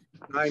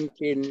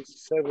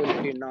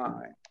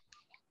 1979.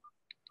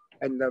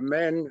 And the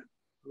main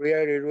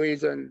really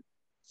reason,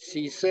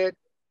 she said,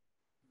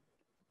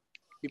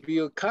 if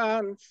you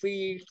can't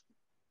feed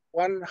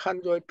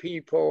 100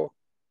 people,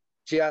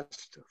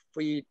 just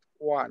feed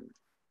one.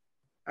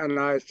 And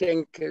I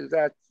think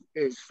that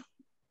is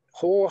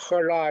all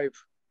her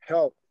life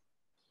help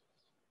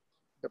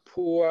the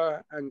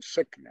poor and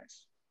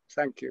sickness.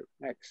 Thank you.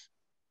 Next.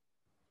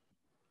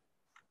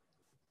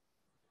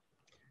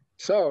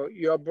 So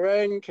your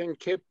brain can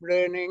keep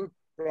learning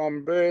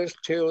from birth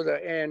till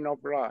the end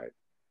of life.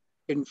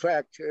 In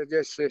fact,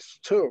 this is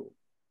true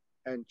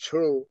and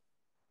true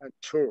and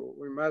true.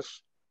 We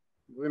must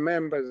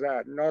remember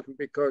that, not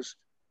because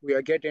we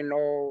are getting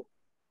old,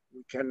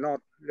 we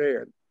cannot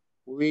learn.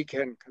 We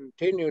can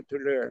continue to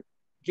learn.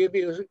 Give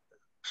you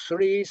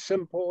 3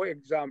 simple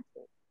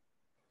examples.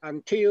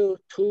 Until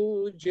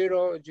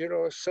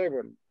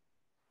 2007,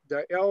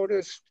 the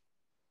eldest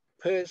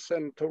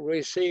person to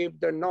receive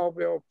the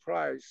Nobel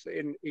Prize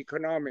in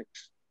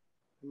economics,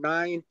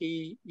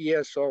 90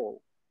 years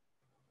old.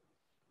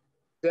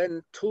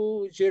 Then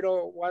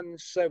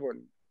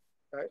 2017,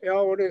 the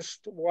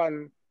eldest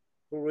one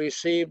who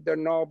received the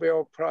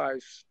Nobel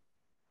Prize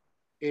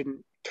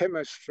in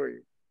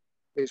chemistry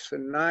is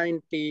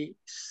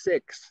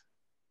 96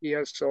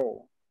 years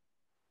old.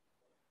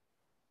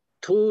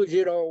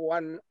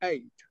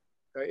 2018,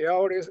 the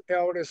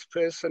eldest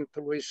person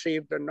to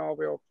receive the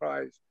Nobel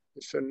Prize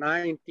is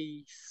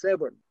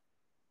 97.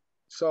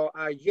 So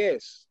I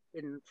guess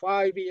in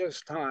 5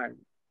 years'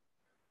 time,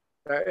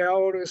 the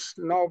eldest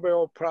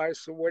Nobel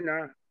Prize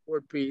winner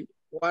would be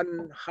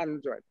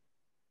 100.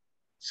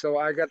 So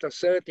I got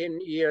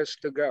 13 years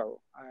to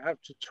go. I have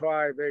to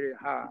try very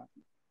hard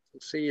to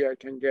see I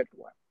can get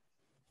one.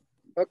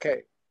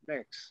 Okay,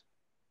 next.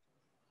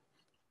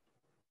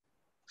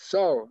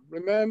 So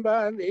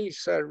remember,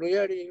 these are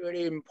really,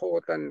 really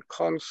important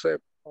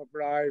concept of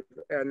life,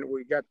 and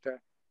we got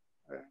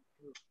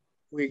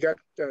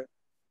the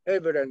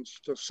evidence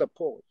to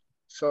support.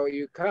 So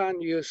you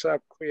can't use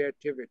up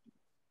creativity.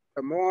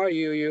 The more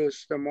you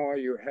use, the more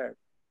you have.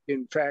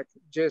 In fact,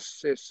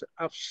 this is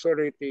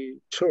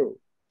absolutely true.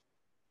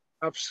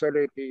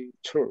 Absolutely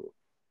true.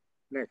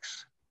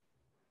 Next.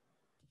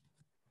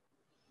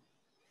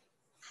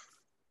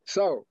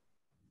 So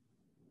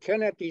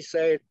Kennedy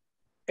said,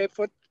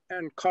 effort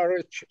and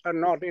courage are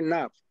not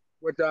enough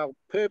without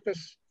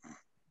purpose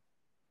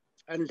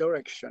and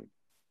direction.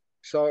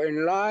 So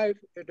in life,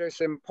 it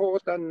is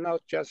important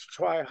not just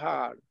try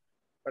hard,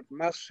 but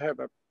must have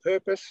a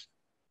purpose,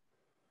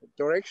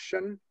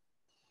 direction,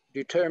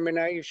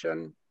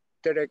 determination,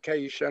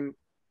 dedication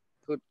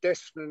to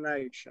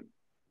destination.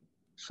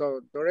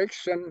 So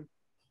direction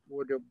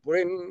would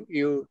bring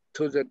you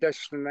to the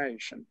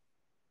destination.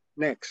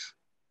 Next.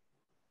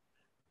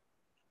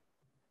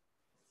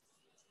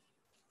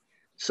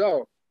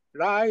 So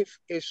life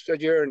is the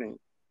journey.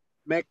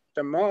 Make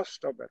the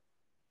most of it.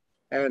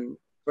 And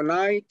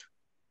tonight,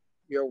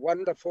 you're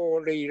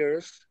wonderful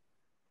leaders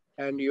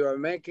and you are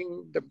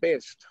making the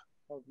best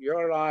of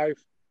your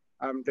life.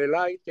 I'm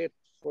delighted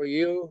for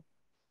you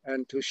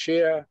and to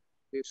share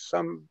with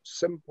some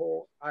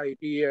simple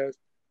ideas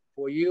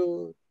for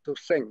you to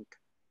think,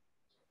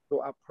 to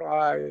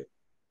apply,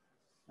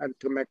 and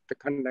to make the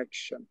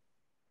connection.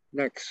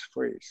 Next,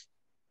 please.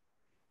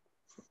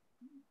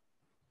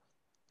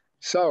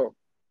 So,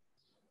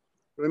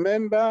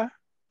 remember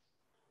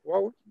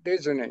Walt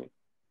Disney.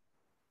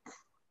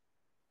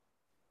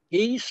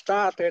 He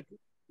started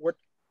with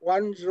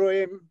one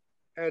dream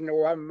and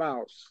one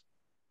mouse.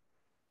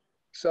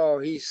 So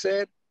he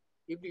said,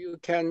 if you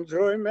can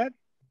dream it,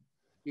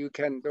 you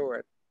can do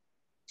it.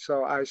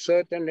 So I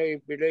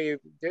certainly believe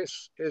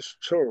this is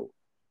true.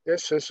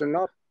 This is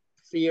not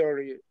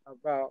theory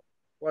about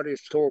what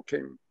is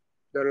talking,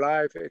 the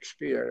life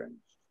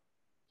experience.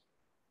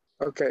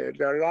 Okay,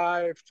 the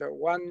life, the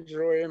one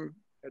dream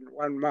and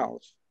one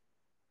mouth.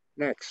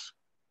 Next.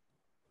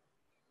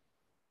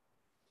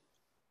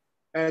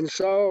 And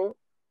so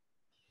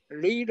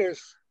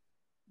leaders,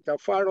 the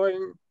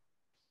following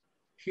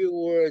few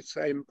words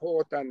are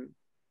important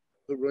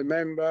to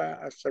remember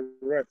as a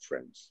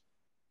reference.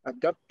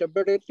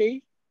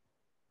 Adaptability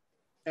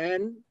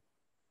and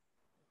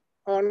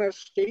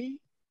honesty,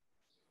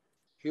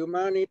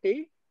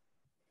 humanity,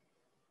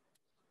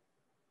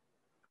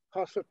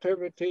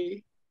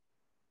 positivity,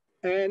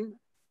 and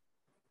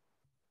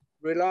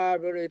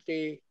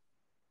reliability,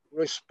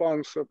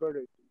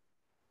 responsibility.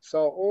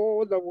 So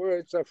all the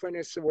words are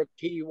finished with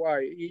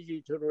TY,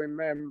 easy to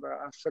remember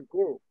as a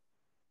group.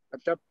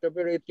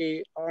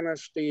 Adaptability,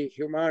 honesty,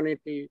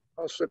 humanity,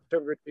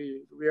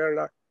 positivity,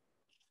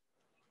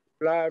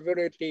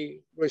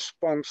 reliability,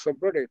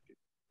 responsibility.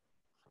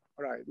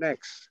 All right,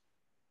 next.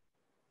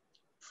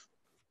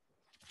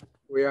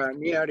 We are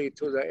nearly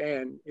to the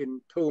end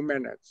in 2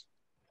 minutes.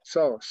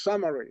 So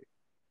summary.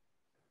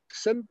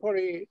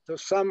 Simply to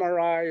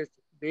summarize,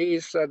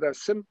 these are the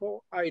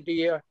simple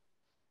idea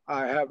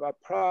I have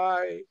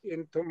applied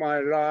into my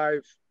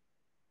life.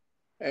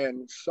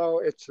 And so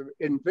it's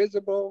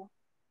invisible,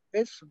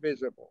 it's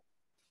visible.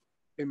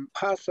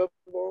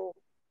 Impossible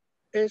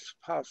is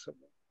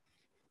possible.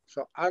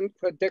 So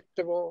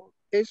unpredictable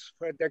is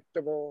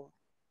predictable,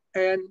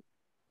 and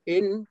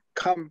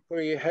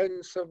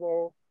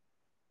incomprehensible.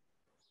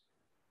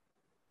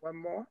 One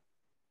more.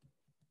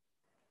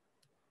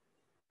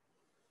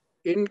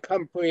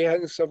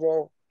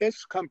 Incomprehensible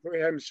is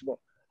comprehensible.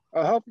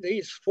 I hope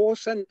these 4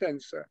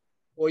 sentences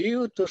for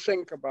you to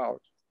think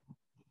about.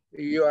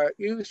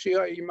 Use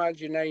your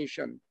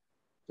imagination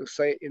to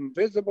say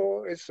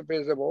invisible is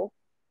visible,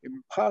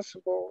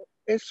 impossible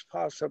is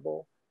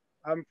possible,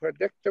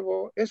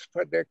 unpredictable is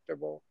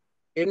predictable,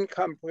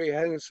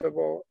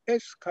 incomprehensible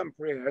is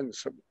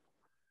comprehensible.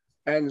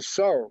 And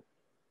so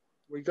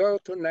we go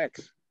to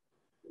next.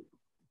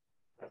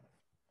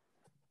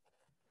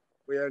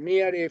 We are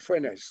nearly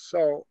finished.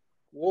 So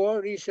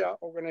World Research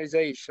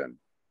Organization,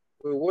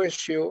 we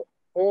wish you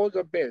all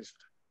the best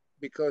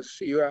because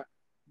you are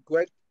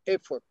great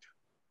effort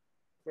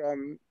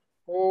from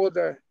all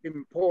the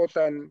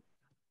important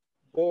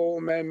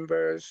board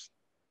members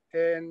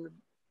and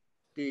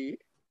the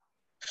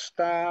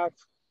staff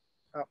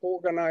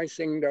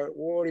organizing the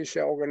World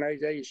Research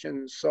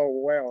Organization so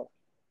well,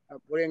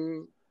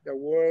 bring the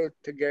world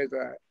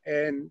together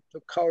and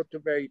to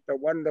cultivate the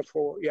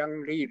wonderful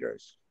young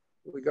leaders.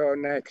 We go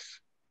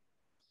next.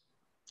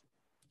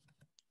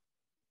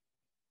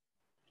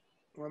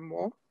 One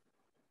more.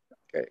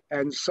 Okay,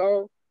 and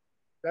so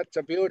that's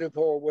a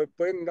beautiful, we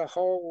bring the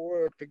whole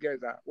world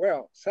together.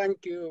 Well,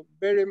 thank you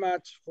very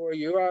much for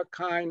your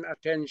kind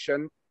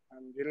attention.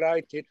 I'm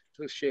delighted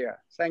to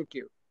share. Thank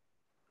you.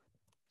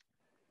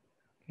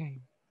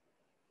 Okay.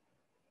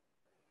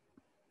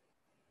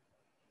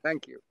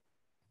 Thank you.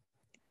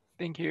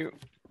 Thank you.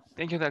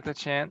 Thank you, Dr.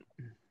 Chen.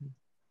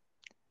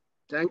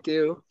 Thank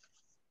you.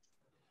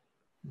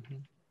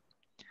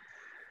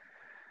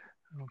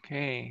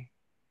 Okay.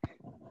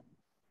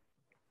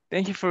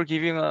 Thank you for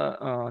giving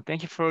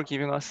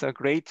us a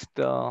great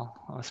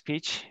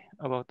speech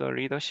about the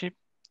leadership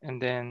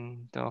and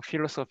then the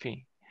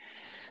philosophy.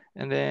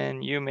 And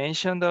then you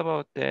mentioned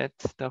about that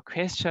the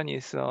question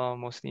is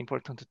most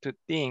important to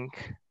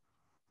think,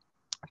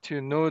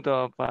 to know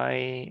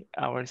by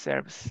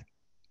ourselves,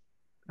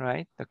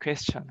 right? The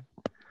question.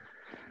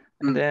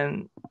 And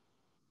then,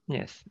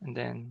 yes, and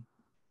then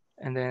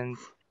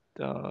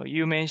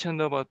you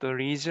mentioned about the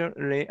leader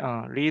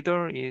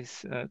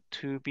is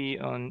to be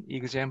an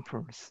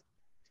examples.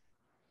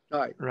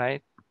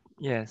 Right.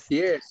 Yes.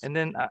 Yes. And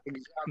then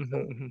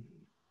Example.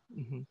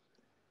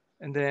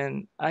 And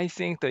then I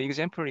think the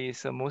example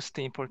is the most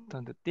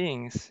important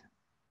things.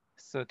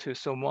 So to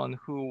someone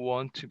who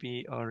want to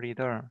be a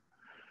leader,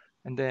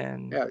 and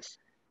then yes,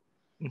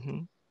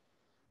 and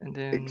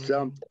then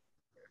example.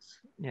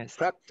 Yes.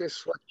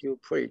 Practice what you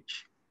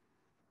preach.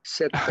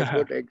 Set the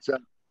good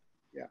example.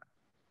 Yeah.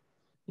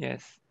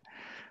 Yes.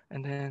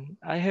 And then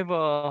I have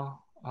a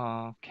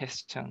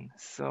question.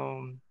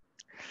 So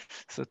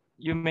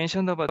you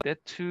mentioned about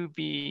that to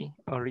be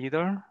a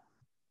leader,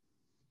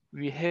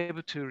 we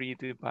have to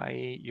read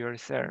by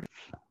yourself.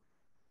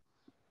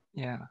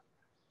 Yeah.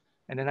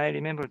 And then I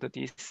remember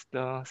the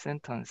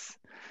sentence.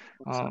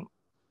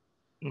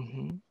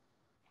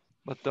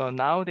 But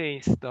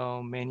nowadays,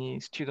 the many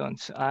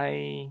students,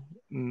 I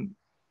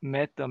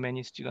met the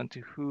many students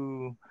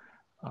who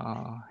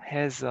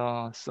has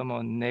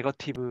some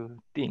negative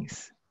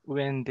things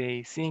when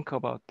they think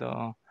about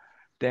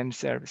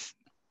themselves.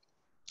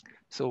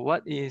 So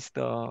what is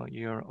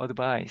your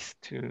advice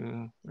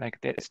to like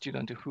that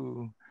student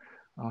who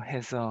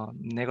has a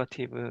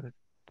negative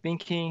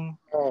thinking?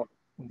 Oh,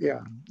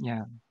 yeah.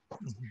 Yeah.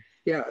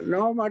 Yeah,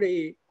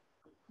 normally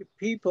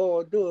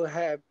people do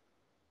have,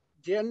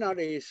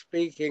 generally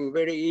speaking,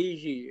 very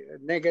easy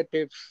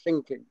negative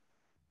thinking.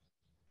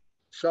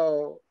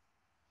 So,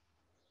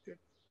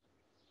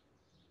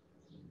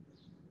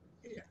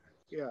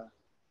 yeah.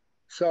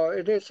 So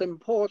it is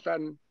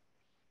important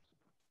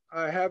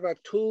I have a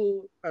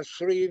 2 or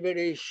 3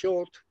 very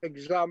short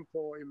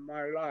example in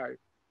my life.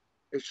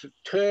 It's to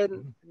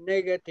turn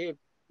negative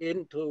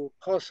into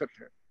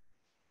positive.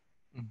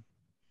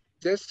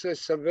 This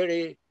is a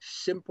very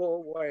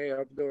simple way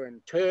of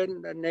doing.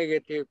 Turn the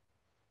negative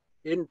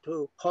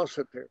into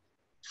positive.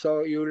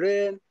 So you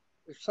learn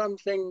if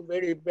something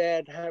very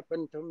bad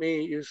happened to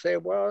me, you say,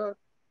 well,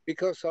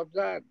 because of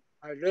that,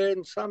 I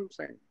learned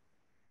something.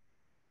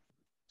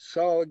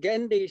 So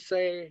Gandhi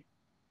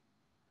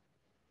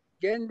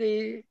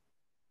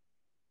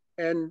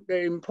and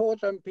the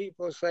important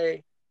people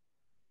say,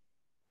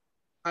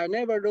 I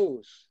never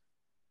lose.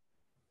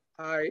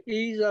 I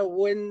either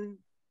win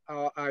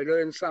or I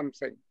learn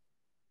something.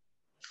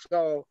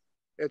 So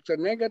it's a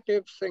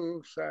negative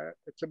thing.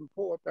 It's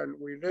important.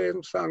 We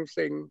learn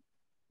something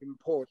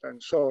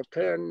important. So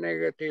turn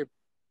negative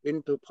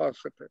into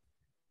positive.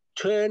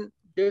 Turn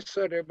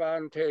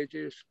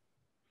disadvantages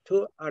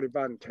to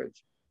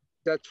advantage.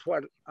 That's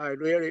what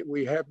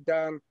we have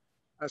done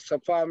as a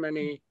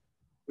family.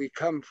 We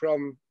come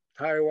from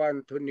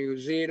Taiwan to New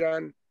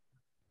Zealand.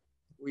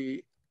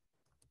 We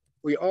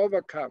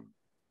overcome.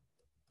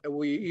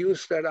 We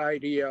use that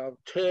idea of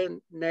turn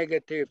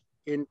negative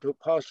into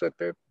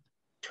positive,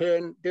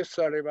 turn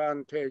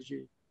disadvantage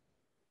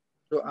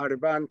to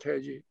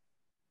advantage,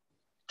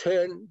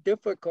 turn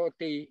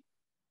difficulty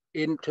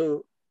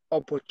into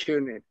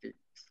opportunity.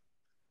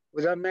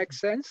 Does that make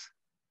sense?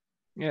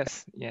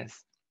 Yes,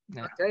 yes.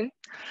 Yeah. Okay,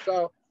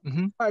 so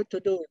try to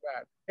do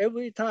that.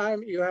 Every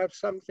time you have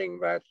something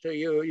bad to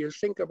you, you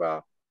think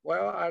about,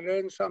 well, I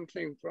learned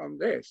something from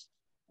this.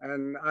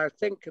 And I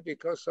think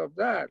because of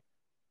that,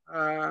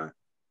 I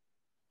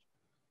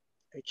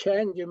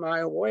changed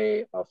my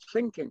way of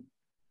thinking.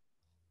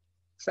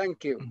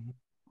 Thank you.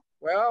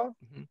 Well,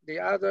 the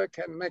other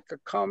can make a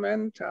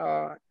comment.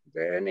 Is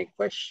there any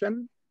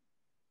question?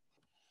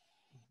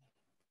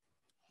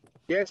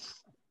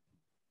 Yes,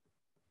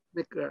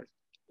 Nicholas.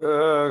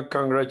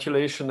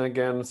 Congratulations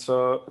again.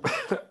 So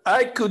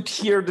I could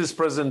hear this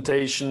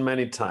presentation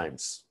many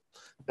times,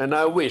 and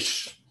I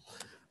wish.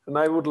 And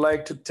I would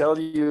like to tell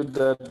you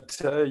that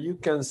you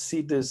can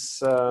see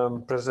this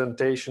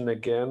presentation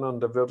again on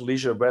the World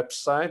Leisure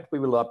website. We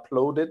will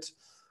upload it.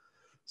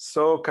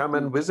 So come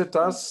and visit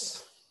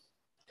us.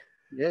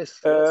 Yes.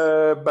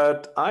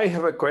 But I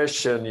have a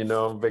question,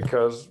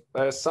 because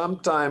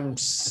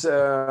sometimes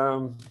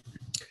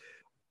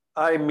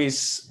I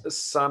miss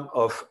some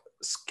of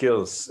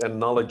skills and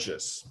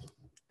knowledges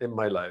in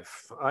my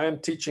life. I am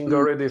teaching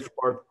already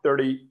for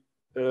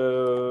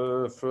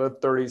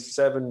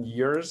 37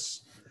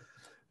 years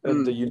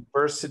at the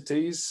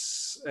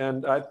universities,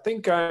 and I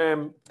think I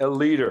am a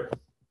leader.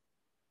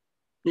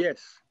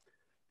 Yes.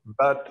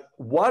 But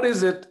what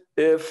is it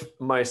if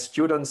my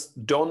students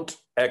don't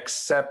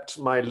accept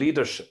my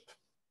leadership?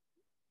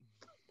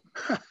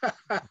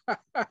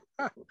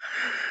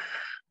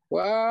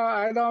 Well,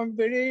 I don't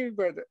believe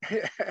it.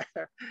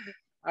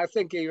 I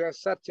think you are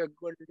such a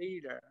good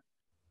leader.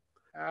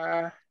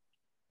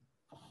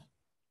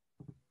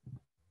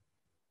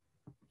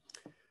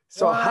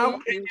 So how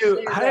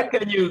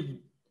can you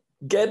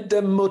get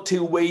them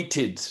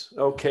motivated?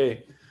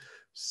 Okay.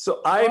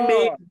 So I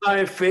made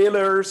my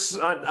failures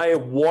and I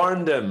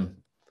warned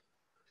them.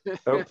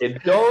 Okay,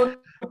 don't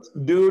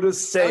do the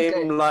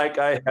same like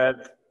I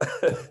had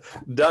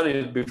done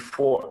it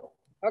before.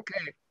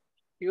 Okay,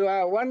 you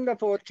are a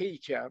wonderful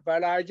teacher,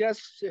 but I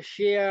just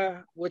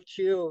share with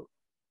you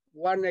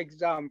one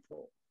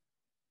example.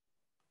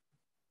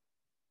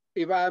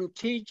 If I'm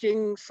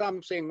teaching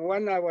something,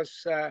 when I was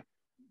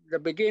the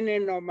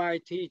beginning of my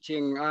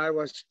teaching, I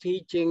was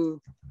teaching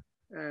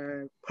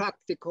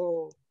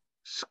practical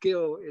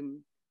skill in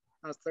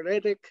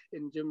athletic,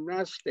 in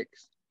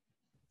gymnastics.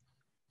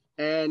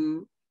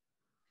 And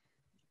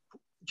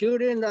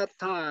during that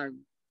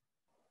time,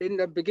 in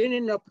the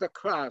beginning of the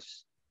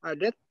class, I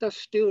let the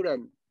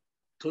student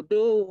to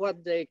do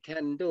what they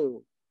can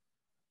do.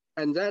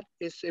 And that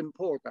is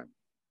important.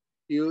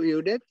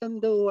 You let them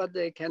do what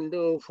they can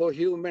do for a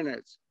few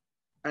minutes.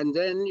 And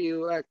then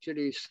you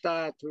actually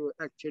start to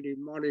actually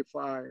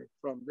modify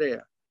from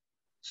there.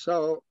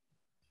 So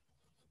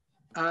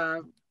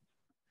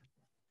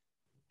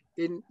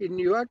in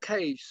your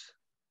case,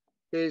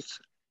 is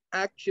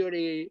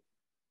actually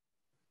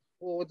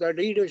for the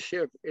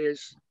leadership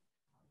is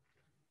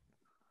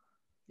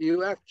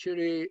you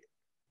actually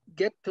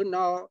get to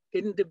know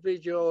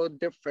individual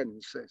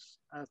differences.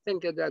 I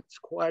think that's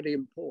quite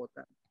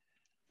important.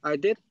 I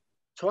did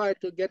try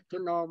to get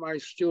to know my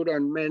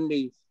student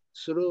mainly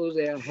through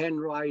their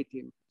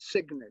handwriting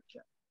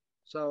signature.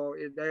 So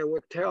they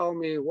would tell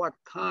me what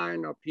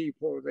kind of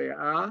people they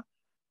are,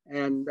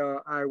 and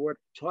I would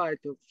try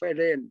to fit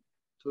in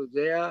to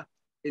their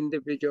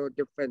individual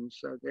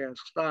difference, their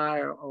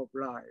style of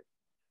life.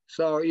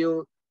 So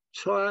you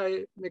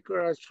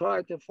Nicholas,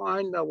 try to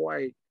find a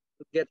way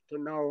to get to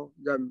know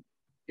them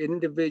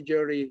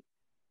individually,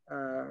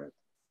 a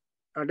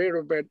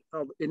little bit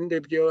of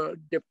individual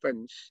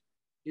difference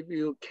if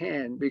you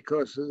can,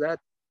 because that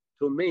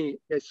to me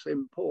is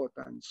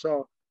important.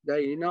 So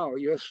they know,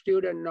 your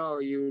student know,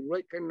 you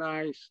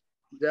recognize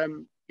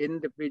them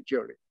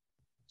individually.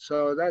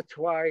 So that's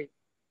why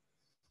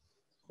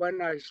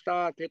when I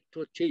started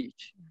to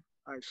teach,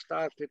 I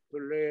started to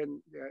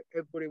learn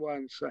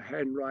everyone's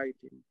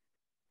handwriting.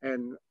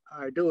 And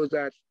I do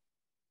that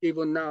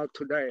even now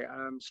today,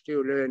 I'm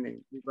still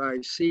learning. If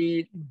I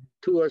see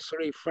 2 or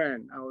 3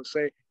 friends, I will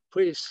say,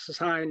 please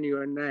sign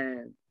your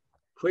name.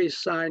 Please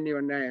sign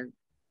your name.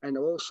 And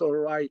also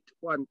write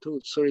 1,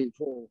 2, 3,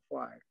 4,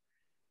 5.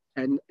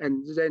 And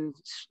then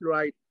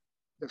write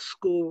the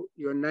school,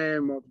 your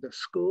name of the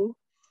school.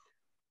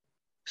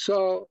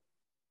 So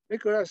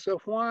because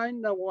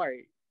find a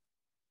way.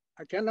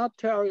 I cannot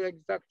tell you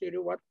exactly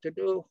what to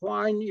do.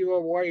 Find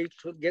your way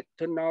to get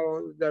to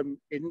know them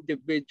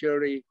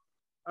individually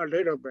a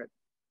little bit.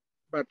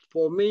 But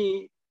for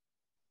me,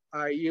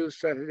 I use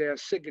their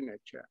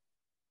signature.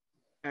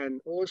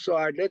 And also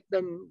I let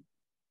them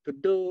to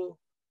do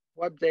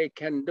what they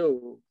can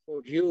do for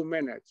a few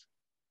minutes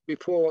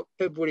before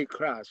every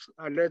class.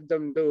 I let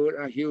them do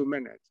a few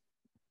minutes.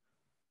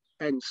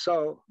 And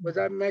so, would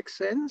that make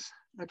sense?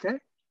 Okay.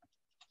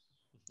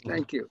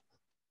 Thank you.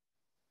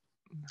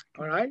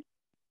 All right.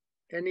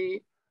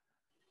 Any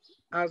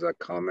other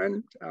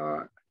comment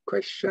or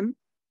question?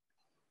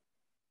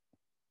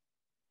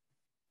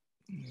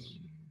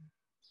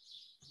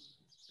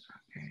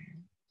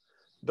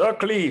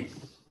 Doc Lee,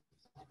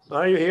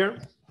 are you here?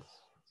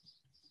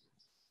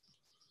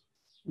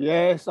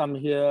 Yes, I'm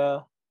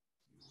here.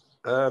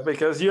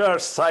 Because you are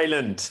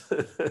silent.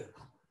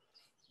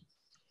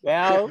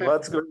 Well,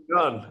 what's going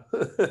on?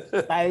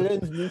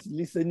 silence means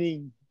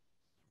listening.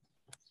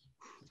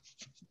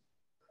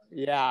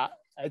 Yeah,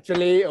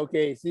 actually,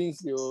 okay,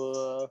 since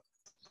you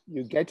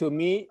get to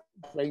me,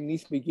 frankly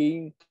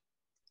speaking,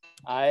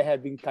 I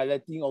have been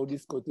collecting all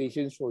these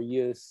quotations for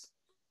years,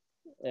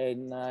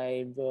 and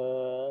I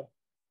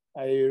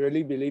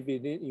really believe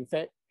in it. In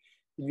fact,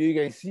 if you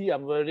can see,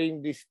 I'm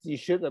wearing this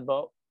T-shirt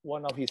about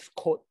one of his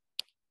quote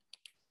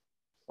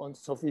on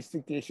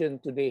sophistication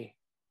today.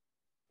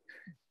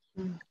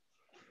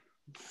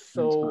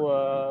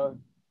 So,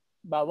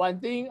 but one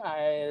thing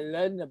I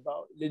learned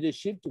about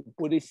leadership, to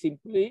put it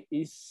simply,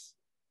 is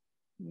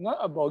not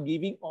about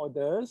giving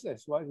orders,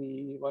 as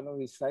one of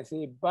his slides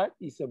say, but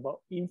it's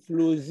about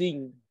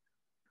influencing.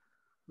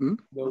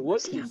 The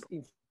word is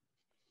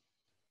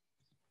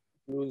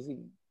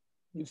influencing,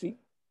 you see,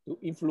 to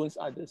influence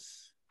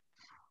others.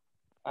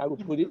 I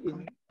would put it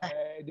in,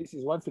 this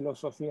is one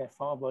philosophy I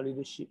found about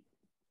leadership.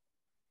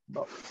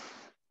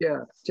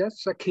 Yeah,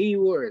 just a key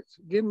words.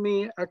 Give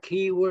me a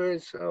key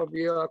words of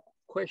your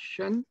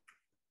question.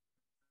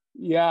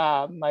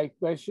 Yeah, my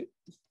question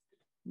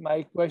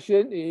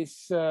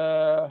is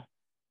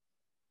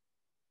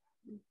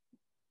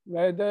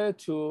whether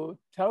to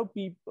tell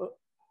people.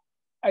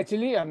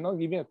 Actually, I'm not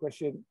giving a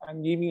question.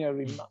 I'm giving a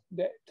remark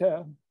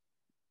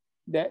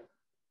that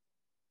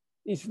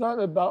it's not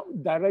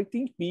about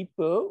directing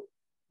people,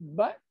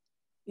 but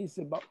it's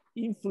about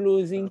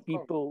influencing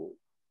people.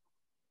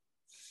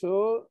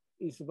 So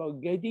it's about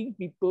getting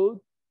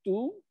people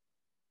to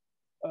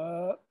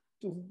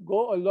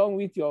go along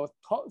with your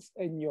thoughts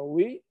and your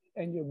way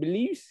and your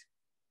beliefs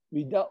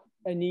without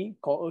any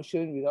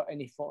coercion, without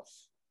any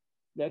force.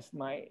 That's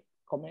my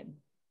comment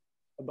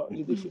about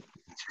leadership.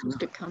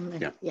 Thank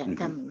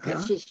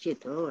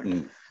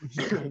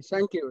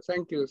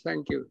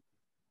you.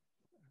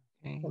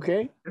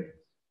 Okay.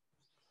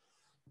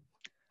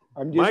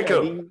 I'm just Michael.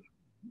 adding.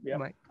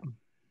 Yeah.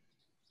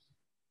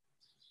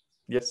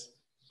 Yes.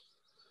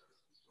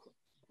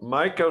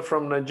 Michael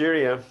from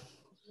Nigeria,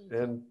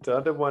 and the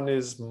other one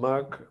is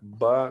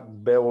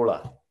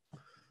Magbabeola.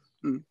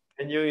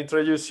 Can you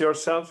introduce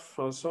yourself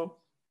also?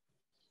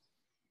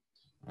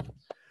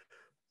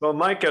 Well,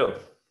 Michael,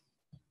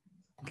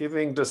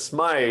 giving the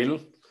smile.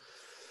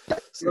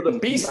 So the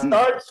piece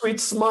starts with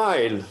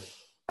smile.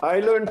 I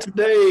learned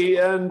today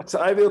and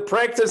I will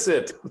practice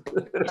it.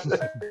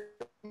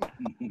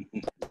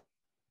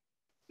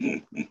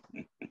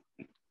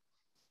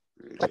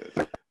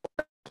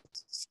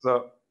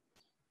 So,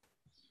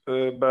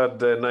 but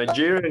the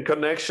Nigerian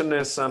connection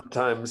is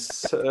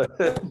sometimes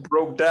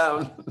broke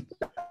down.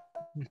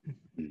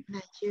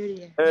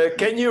 Nigeria.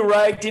 Can you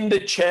write in the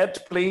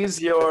chat,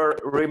 please, your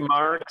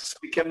remarks?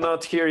 We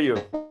cannot hear you.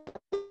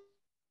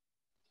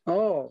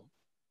 Oh.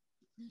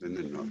 Not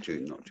to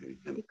Nigerian.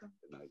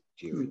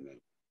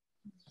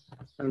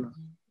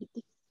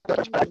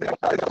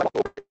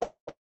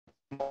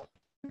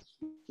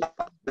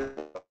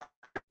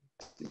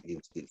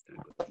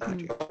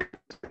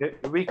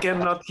 We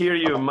cannot hear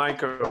you,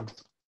 Michael.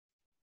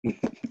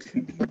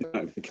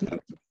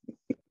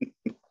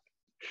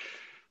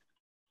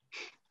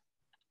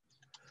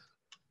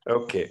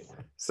 Okay,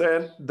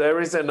 so there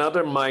is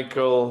another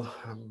Michael,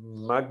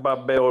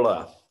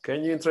 Magbabeola.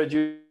 Can you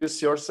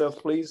introduce yourself,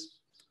 please?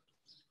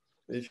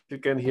 If you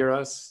can hear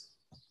us.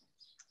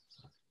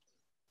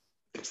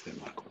 It's the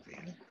Michael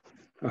there.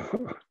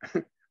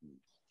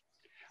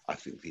 I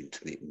think the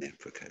internet in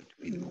Africa,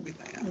 depending on where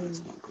they are,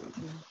 it's not good.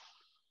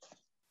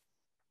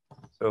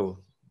 Oh.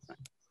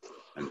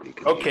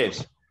 Okay.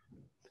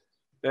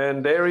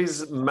 And there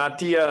is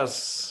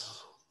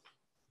Matthias.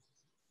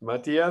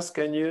 Matthias,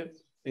 can you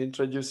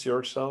introduce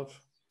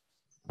yourself?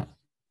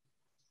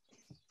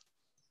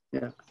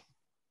 Yeah.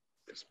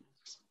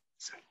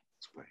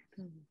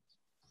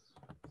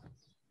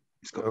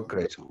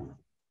 Okay.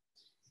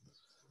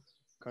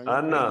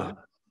 Anna.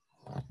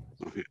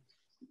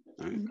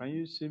 Can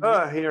you see me?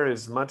 Ah, here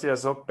is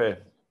Matthias Oppe.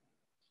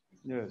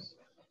 Yes.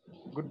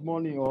 Good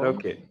morning, all.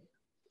 Okay.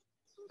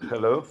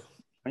 Hello.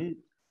 Can you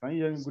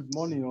hear me? Good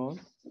morning, all.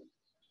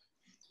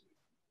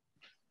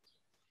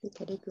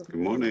 Good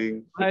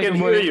morning. I can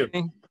hear you.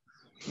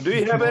 Do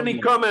you have any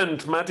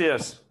comment,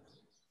 Matthias?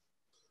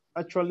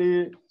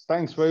 Actually,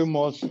 thanks very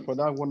much for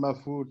that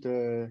wonderful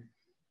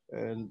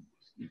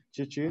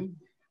teaching.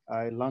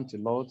 I learned a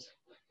lot.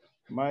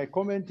 My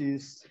comment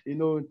is, in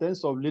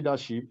terms of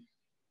leadership,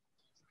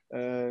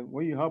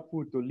 when you have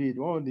people to lead,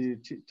 one of the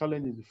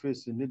challenges you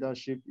face in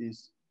leadership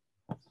is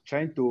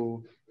trying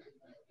to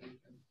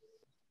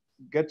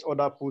get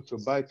other people to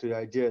buy to your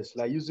ideas,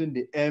 like using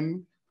the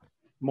M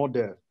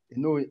model.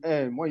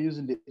 When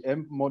using the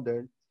M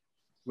model,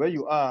 where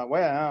you are,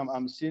 where I am,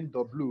 I'm seeing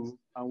W,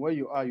 and where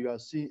you are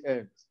seeing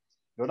M.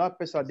 The other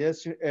person there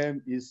seeing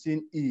M is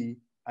seeing E,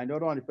 and the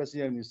other one, the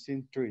person M is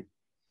seeing 3.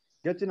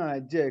 Getting an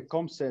idea, a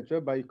concept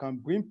whereby you can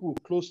bring people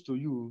close to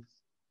you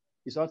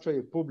is actually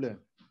a problem,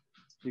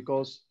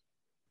 because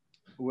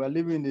we are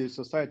living in a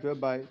society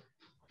whereby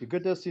the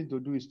greatest thing to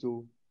do is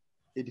to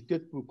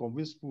educate people,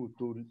 convince people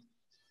to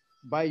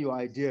buy your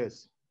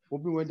ideas,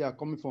 probably when they are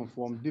coming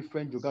from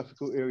different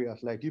geographical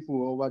areas, like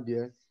people over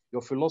there.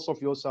 Your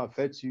philosophy also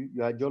affects you,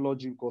 your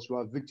ideology, because we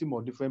are victim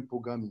of different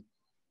programming,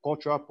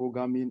 cultural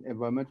programming,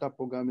 environmental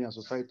programming, and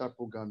societal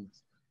programming.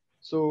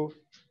 So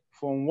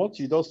from what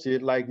you just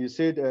said, like you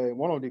said,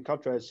 one of the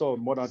capture I saw,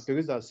 Mother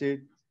Teresa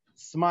said,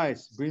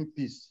 smiles bring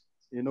peace,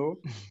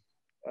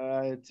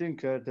 I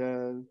think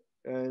that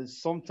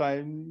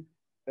sometimes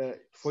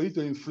for you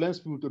to influence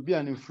people, to be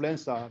an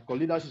influencer, because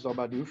leadership is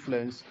about the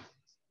influence,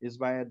 is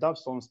by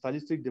adopting some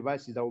stylistic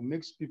devices that will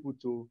make people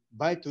to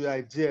buy to your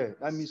idea.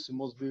 That means you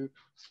must be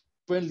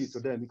friendly to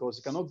them, because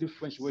you cannot give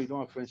friendship where you don't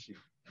have friendship.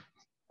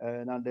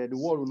 And the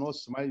world will not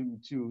smile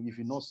with you if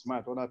you not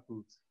smile to other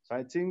people. So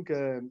I think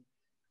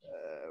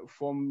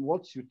from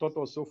what you taught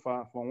us so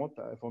far,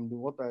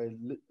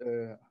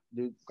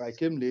 I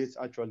came late.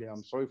 Actually,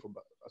 I'm sorry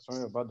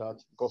about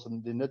that, because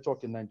the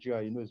network in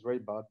Nigeria, is very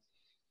bad.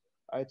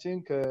 I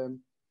think I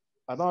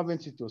don't have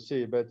anything to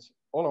say, but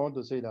all I want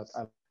to say is that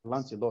I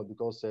learned a lot,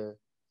 because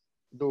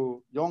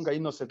though young and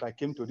innocent, I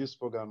came to this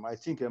program. I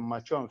think I'm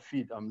mature and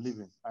fit, I'm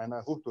living, and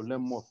I hope to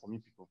learn more from you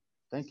people.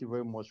 Thank you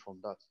very much for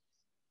that.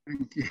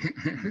 Thank you.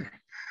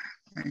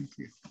 Thank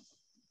you.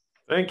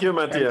 Thank you,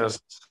 Matthias.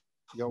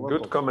 You're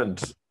welcome. Good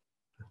comment.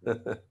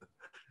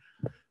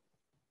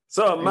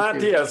 So,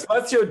 Matthias,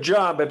 what's your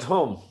job at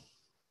home?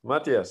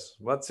 Matthias,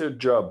 what's your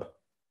job?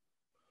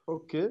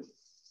 Okay.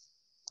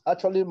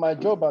 Actually, my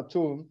job at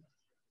home,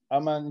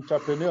 I'm an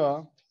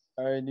entrepreneur.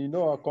 And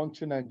our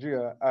country,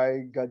 Nigeria,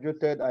 I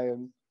graduated,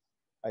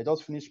 I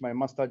just finished my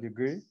master's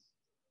degree.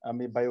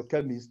 I'm a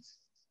biochemist,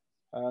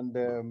 and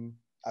I'm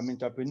an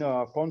entrepreneur.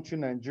 Our country,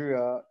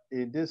 Nigeria,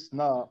 in this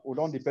now, we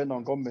don't depend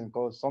on government,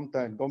 because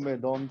sometimes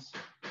government don't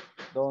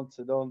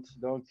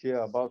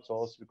care about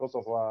us because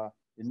of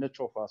the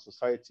nature of our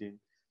society.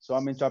 So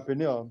I'm an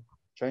entrepreneur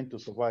trying to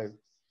survive.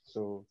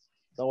 So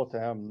that's what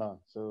I am now.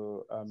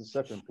 So I'm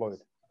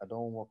self-employed. I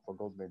don't work for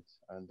government,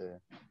 and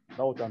that's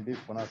what I'm doing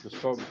for now, to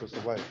struggle to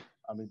survive.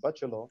 I'm a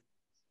bachelor,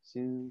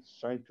 since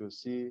trying to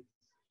see,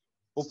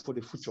 hope for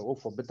the future,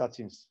 hope for better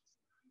things.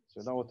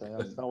 So that's what I am.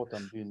 That's what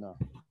I'm doing now.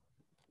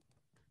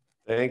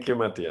 Thank you,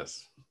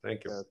 Matthias.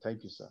 Thank you.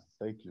 Thank you, sir.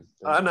 Thank you.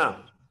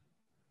 Anna,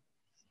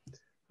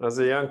 as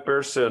a young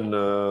person,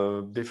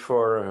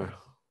 before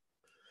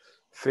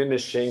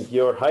finishing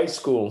your high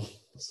school,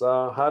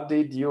 so how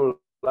did you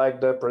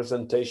like the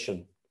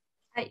presentation?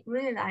 I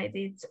really liked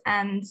it,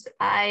 and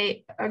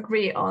I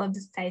agree all of the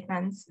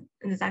statements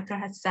the doctor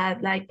has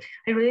said. Like,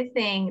 I really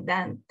think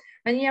that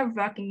when you're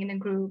working in a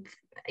group,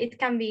 it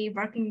can be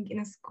working in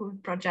a school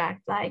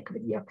project, like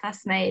with your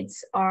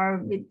classmates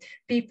or with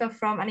people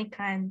from any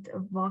kind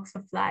of walks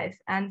of life.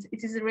 And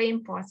it is really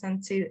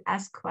important to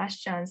ask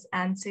questions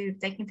and to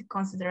take into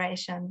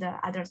consideration the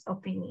others'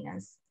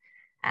 opinions.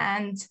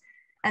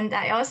 And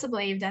I also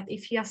believe that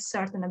if you're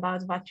certain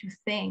about what you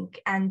think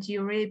and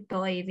you really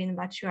believe in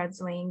what you are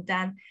doing,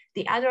 then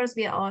the others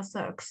will also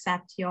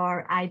accept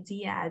your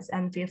ideas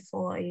and will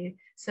follow you.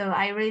 So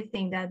I really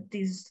think that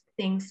these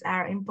things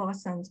are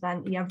important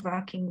when you're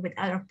working with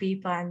other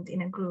people and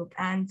in a group.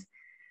 And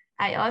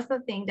I also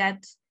think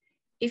that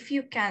if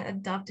you can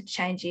adopt the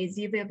changes,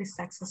 you will be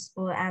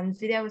successful. And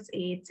without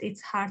it,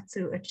 it's hard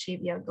to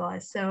achieve your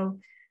goals. So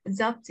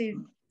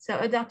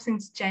adapting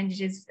to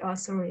changes is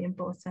also really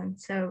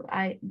important. So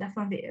I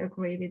definitely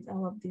agree with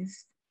all of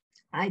these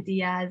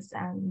ideas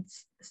and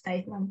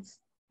statements.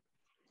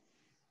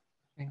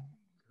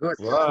 Good.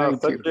 Wow,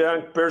 Thank such you. a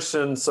young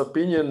person's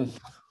opinion.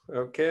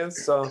 Okay,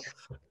 so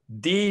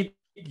did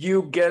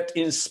you get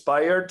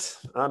inspired,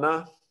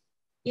 Anna,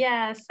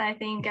 Yes, I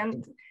think,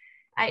 and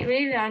I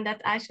really learned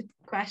that I should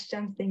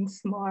question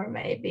things more,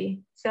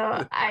 maybe.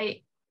 So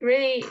I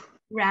really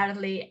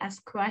rarely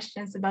ask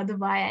questions about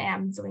why I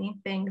am doing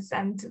things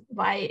and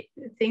why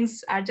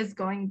things are just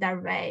going their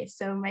way.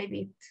 So maybe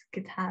it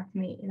could help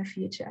me in the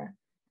future.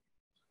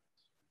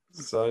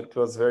 So it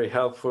was very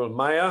helpful.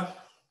 Maya?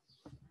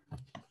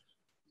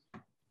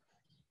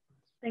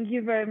 Thank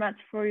you very much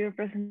for your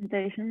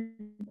presentation.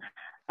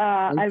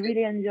 I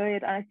really enjoyed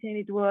it. I think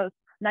it was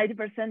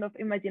 90% of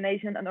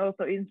imagination and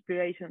also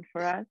inspiration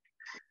for us.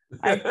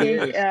 I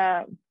think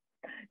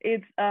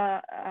it's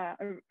a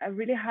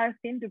really hard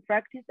thing to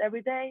practice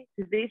every day,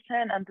 to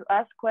listen and to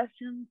ask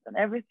questions and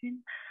everything,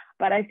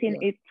 but I think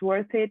it's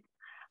worth it.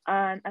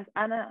 And as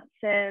Anna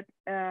said,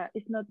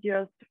 it's not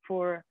just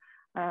for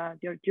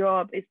your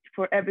job, it's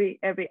for every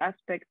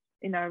aspect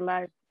in our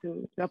life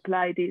to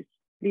apply this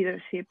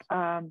leadership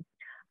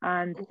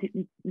and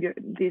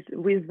this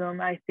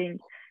wisdom. I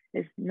think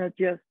is not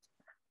just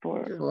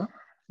for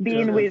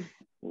being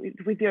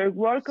with your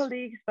work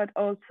colleagues, but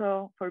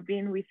also for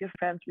being with your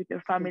friends, with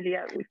your family,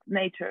 with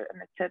nature,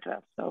 and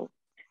etc. So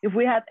if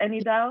we had any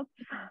doubts,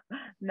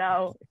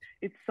 now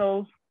it's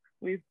solved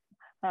with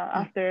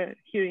after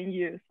hearing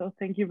you. So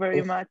thank you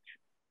very much.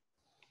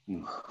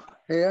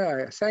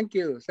 Yeah, thank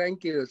you,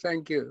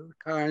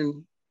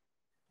 kind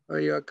for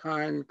your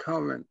kind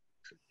comment.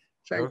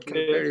 Thank you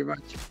very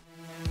much.